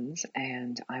Avery Guns,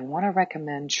 and I want to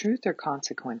recommend Truth or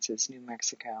Consequences, New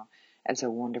Mexico, as a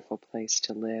wonderful place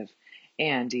to live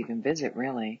and even visit,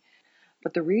 really.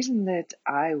 But the reason that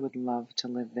I would love to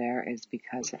live there is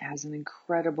because it has an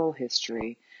incredible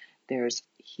history. There's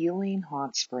healing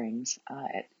hot springs.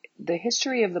 The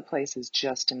history of the place is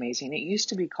just amazing. It used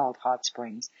to be called Hot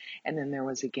Springs, and then there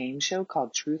was a game show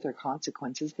called Truth or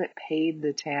Consequences that paid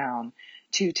the town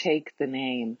to take the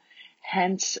name.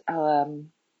 Hence,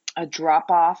 a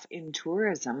drop-off in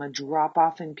tourism, a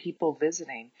drop-off in people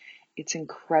visiting. It's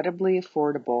incredibly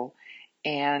affordable,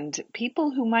 and people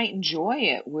who might enjoy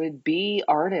it would be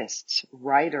artists,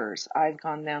 writers. I've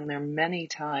gone down there many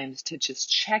times to just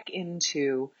check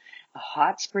into a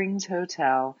hot springs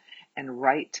hotel and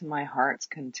write to my heart's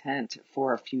content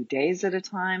for a few days at a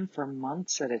time, for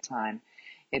months at a time.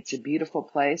 It's a beautiful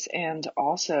place, and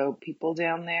also people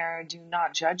down there do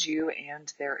not judge you,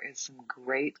 and there is some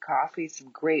great coffee, some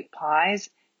great pies,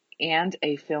 and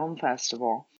a film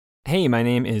festival. Hey, my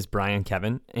name is Brian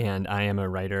Kevin, and I am a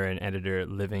writer and editor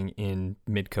living in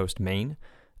Midcoast, Maine.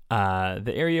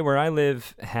 The area where I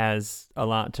live has a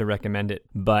lot to recommend it,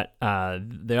 but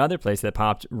the other place that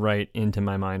popped right into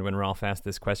my mind when Rolf asked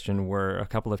this question were a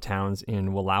couple of towns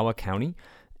in Wallowa County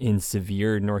in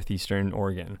severe northeastern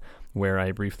Oregon, where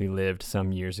I briefly lived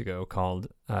some years ago, called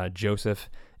Joseph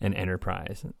and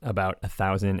Enterprise, about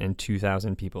 1,000 and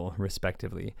 2,000 people,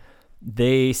 respectively.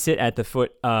 They sit at the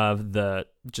foot of the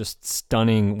just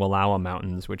stunning Wallowa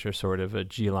Mountains, which are sort of a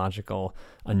geological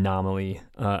anomaly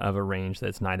of a range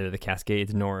that's neither the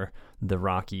Cascades nor the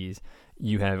Rockies.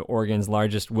 You have Oregon's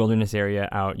largest wilderness area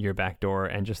out your back door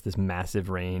and just this massive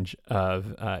range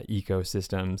of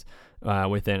ecosystems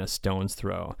within a stone's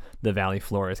throw. The valley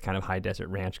floor is kind of high desert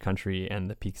ranch country, and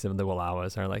the peaks of the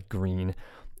Wallowas are like green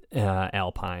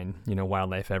alpine,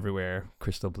 wildlife everywhere,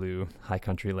 crystal blue, high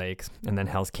country lakes, and then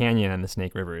Hell's Canyon and the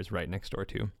Snake River is right next door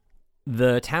too.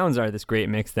 The towns are this great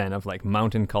mix then of like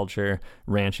mountain culture,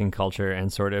 ranching culture,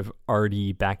 and sort of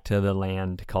arty back to the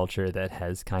land culture that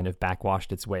has kind of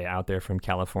backwashed its way out there from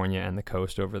California and the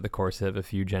coast over the course of a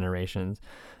few generations.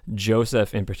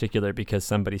 Joseph in particular, because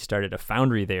somebody started a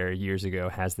foundry there years ago,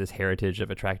 has this heritage of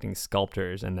attracting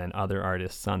sculptors and then other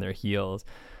artists on their heels.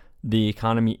 The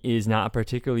economy is not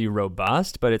particularly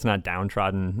robust, but it's not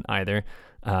downtrodden either.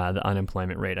 The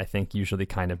unemployment rate, I think, usually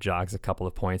kind of jogs a couple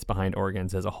of points behind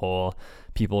Oregon's as a whole.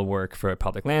 People work for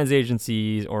public lands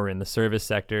agencies or in the service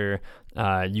sector.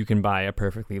 You can buy a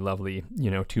perfectly lovely,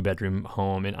 2-bedroom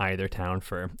home in either town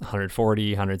for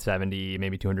 $140,000, $170,000,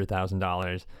 maybe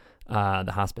 $200,000.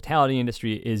 The hospitality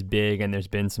industry is big, and there's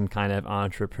been some kind of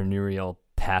entrepreneurial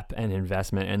pep and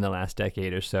investment in the last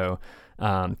decade or so,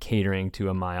 catering to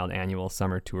a mild annual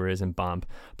summer tourism bump,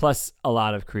 plus a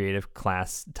lot of creative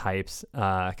class types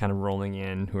kind of rolling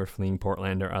in who are fleeing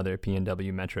Portland or other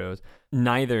PNW metros.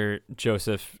 Neither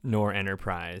Joseph nor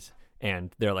Enterprise,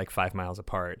 and they're like 5 miles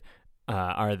apart,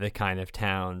 are the kind of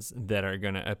towns that are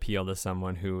going to appeal to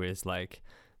someone who is like,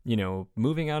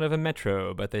 moving out of a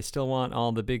metro, but they still want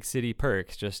all the big city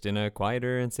perks just in a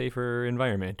quieter and safer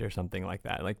environment or something like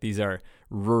that. Like, these are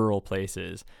rural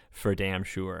places for damn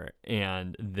sure,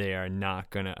 and they are not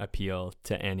going to appeal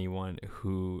to anyone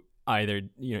who either,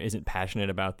 isn't passionate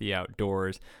about the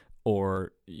outdoors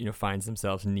or, finds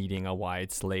themselves needing a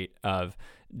wide slate of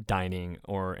dining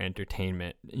or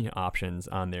entertainment, options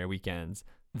on their weekends.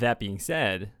 That being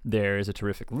said, there is a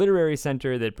terrific literary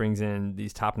center that brings in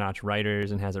these top-notch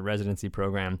writers and has a residency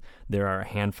program. There are a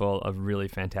handful of really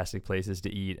fantastic places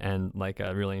to eat and like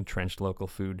a really entrenched local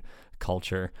food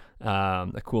culture,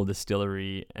 a cool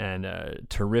distillery, and a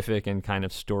terrific and kind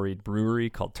of storied brewery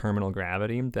called Terminal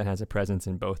Gravity that has a presence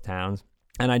in both towns.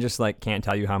 And I just can't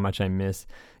tell you how much I miss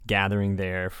gathering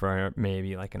there for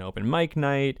maybe like an open mic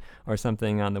night or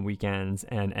something on the weekends,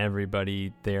 and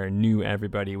everybody there knew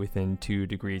everybody within 2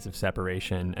 degrees of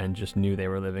separation and just knew they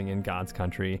were living in God's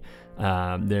country.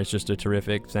 There's just a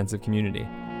terrific sense of community.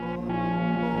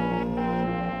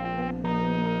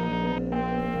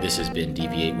 This has been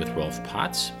Deviate with Rolf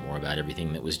Potts. More about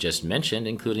everything that was just mentioned,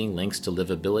 including links to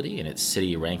livability and its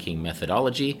city ranking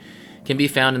methodology, can be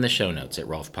found in the show notes at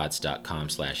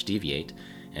rolfpotts.com/deviate.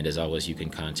 And as always, you can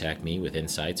contact me with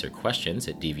insights or questions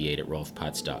at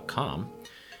deviate@rolfpotts.com.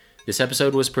 This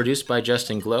episode was produced by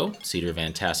Justin Glow. Cedar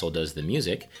Van Tassel does the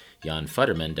music. Jan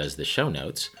Futterman does the show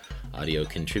notes. Audio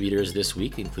contributors this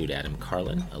week include Adam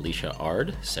Carlin, Alicia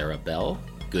Ard, Sarah Bell,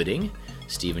 Gooding,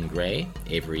 Stephen Gray,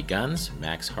 Avery Guns,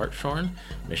 Max Hartshorn,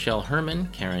 Michelle Herman,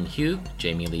 Karen Hugh,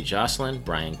 Jamie Lee Jocelyn,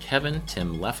 Brian Kevin,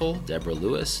 Tim Leffel, Deborah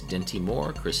Lewis, Dinty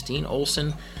Moore, Christine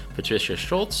Olson, Patricia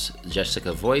Schultz,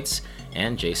 Jessica Voits,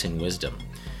 and Jason Wisdom.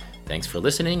 Thanks for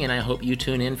listening, and I hope you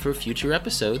tune in for future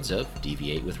episodes of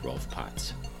Deviate with Rolf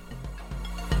Potts.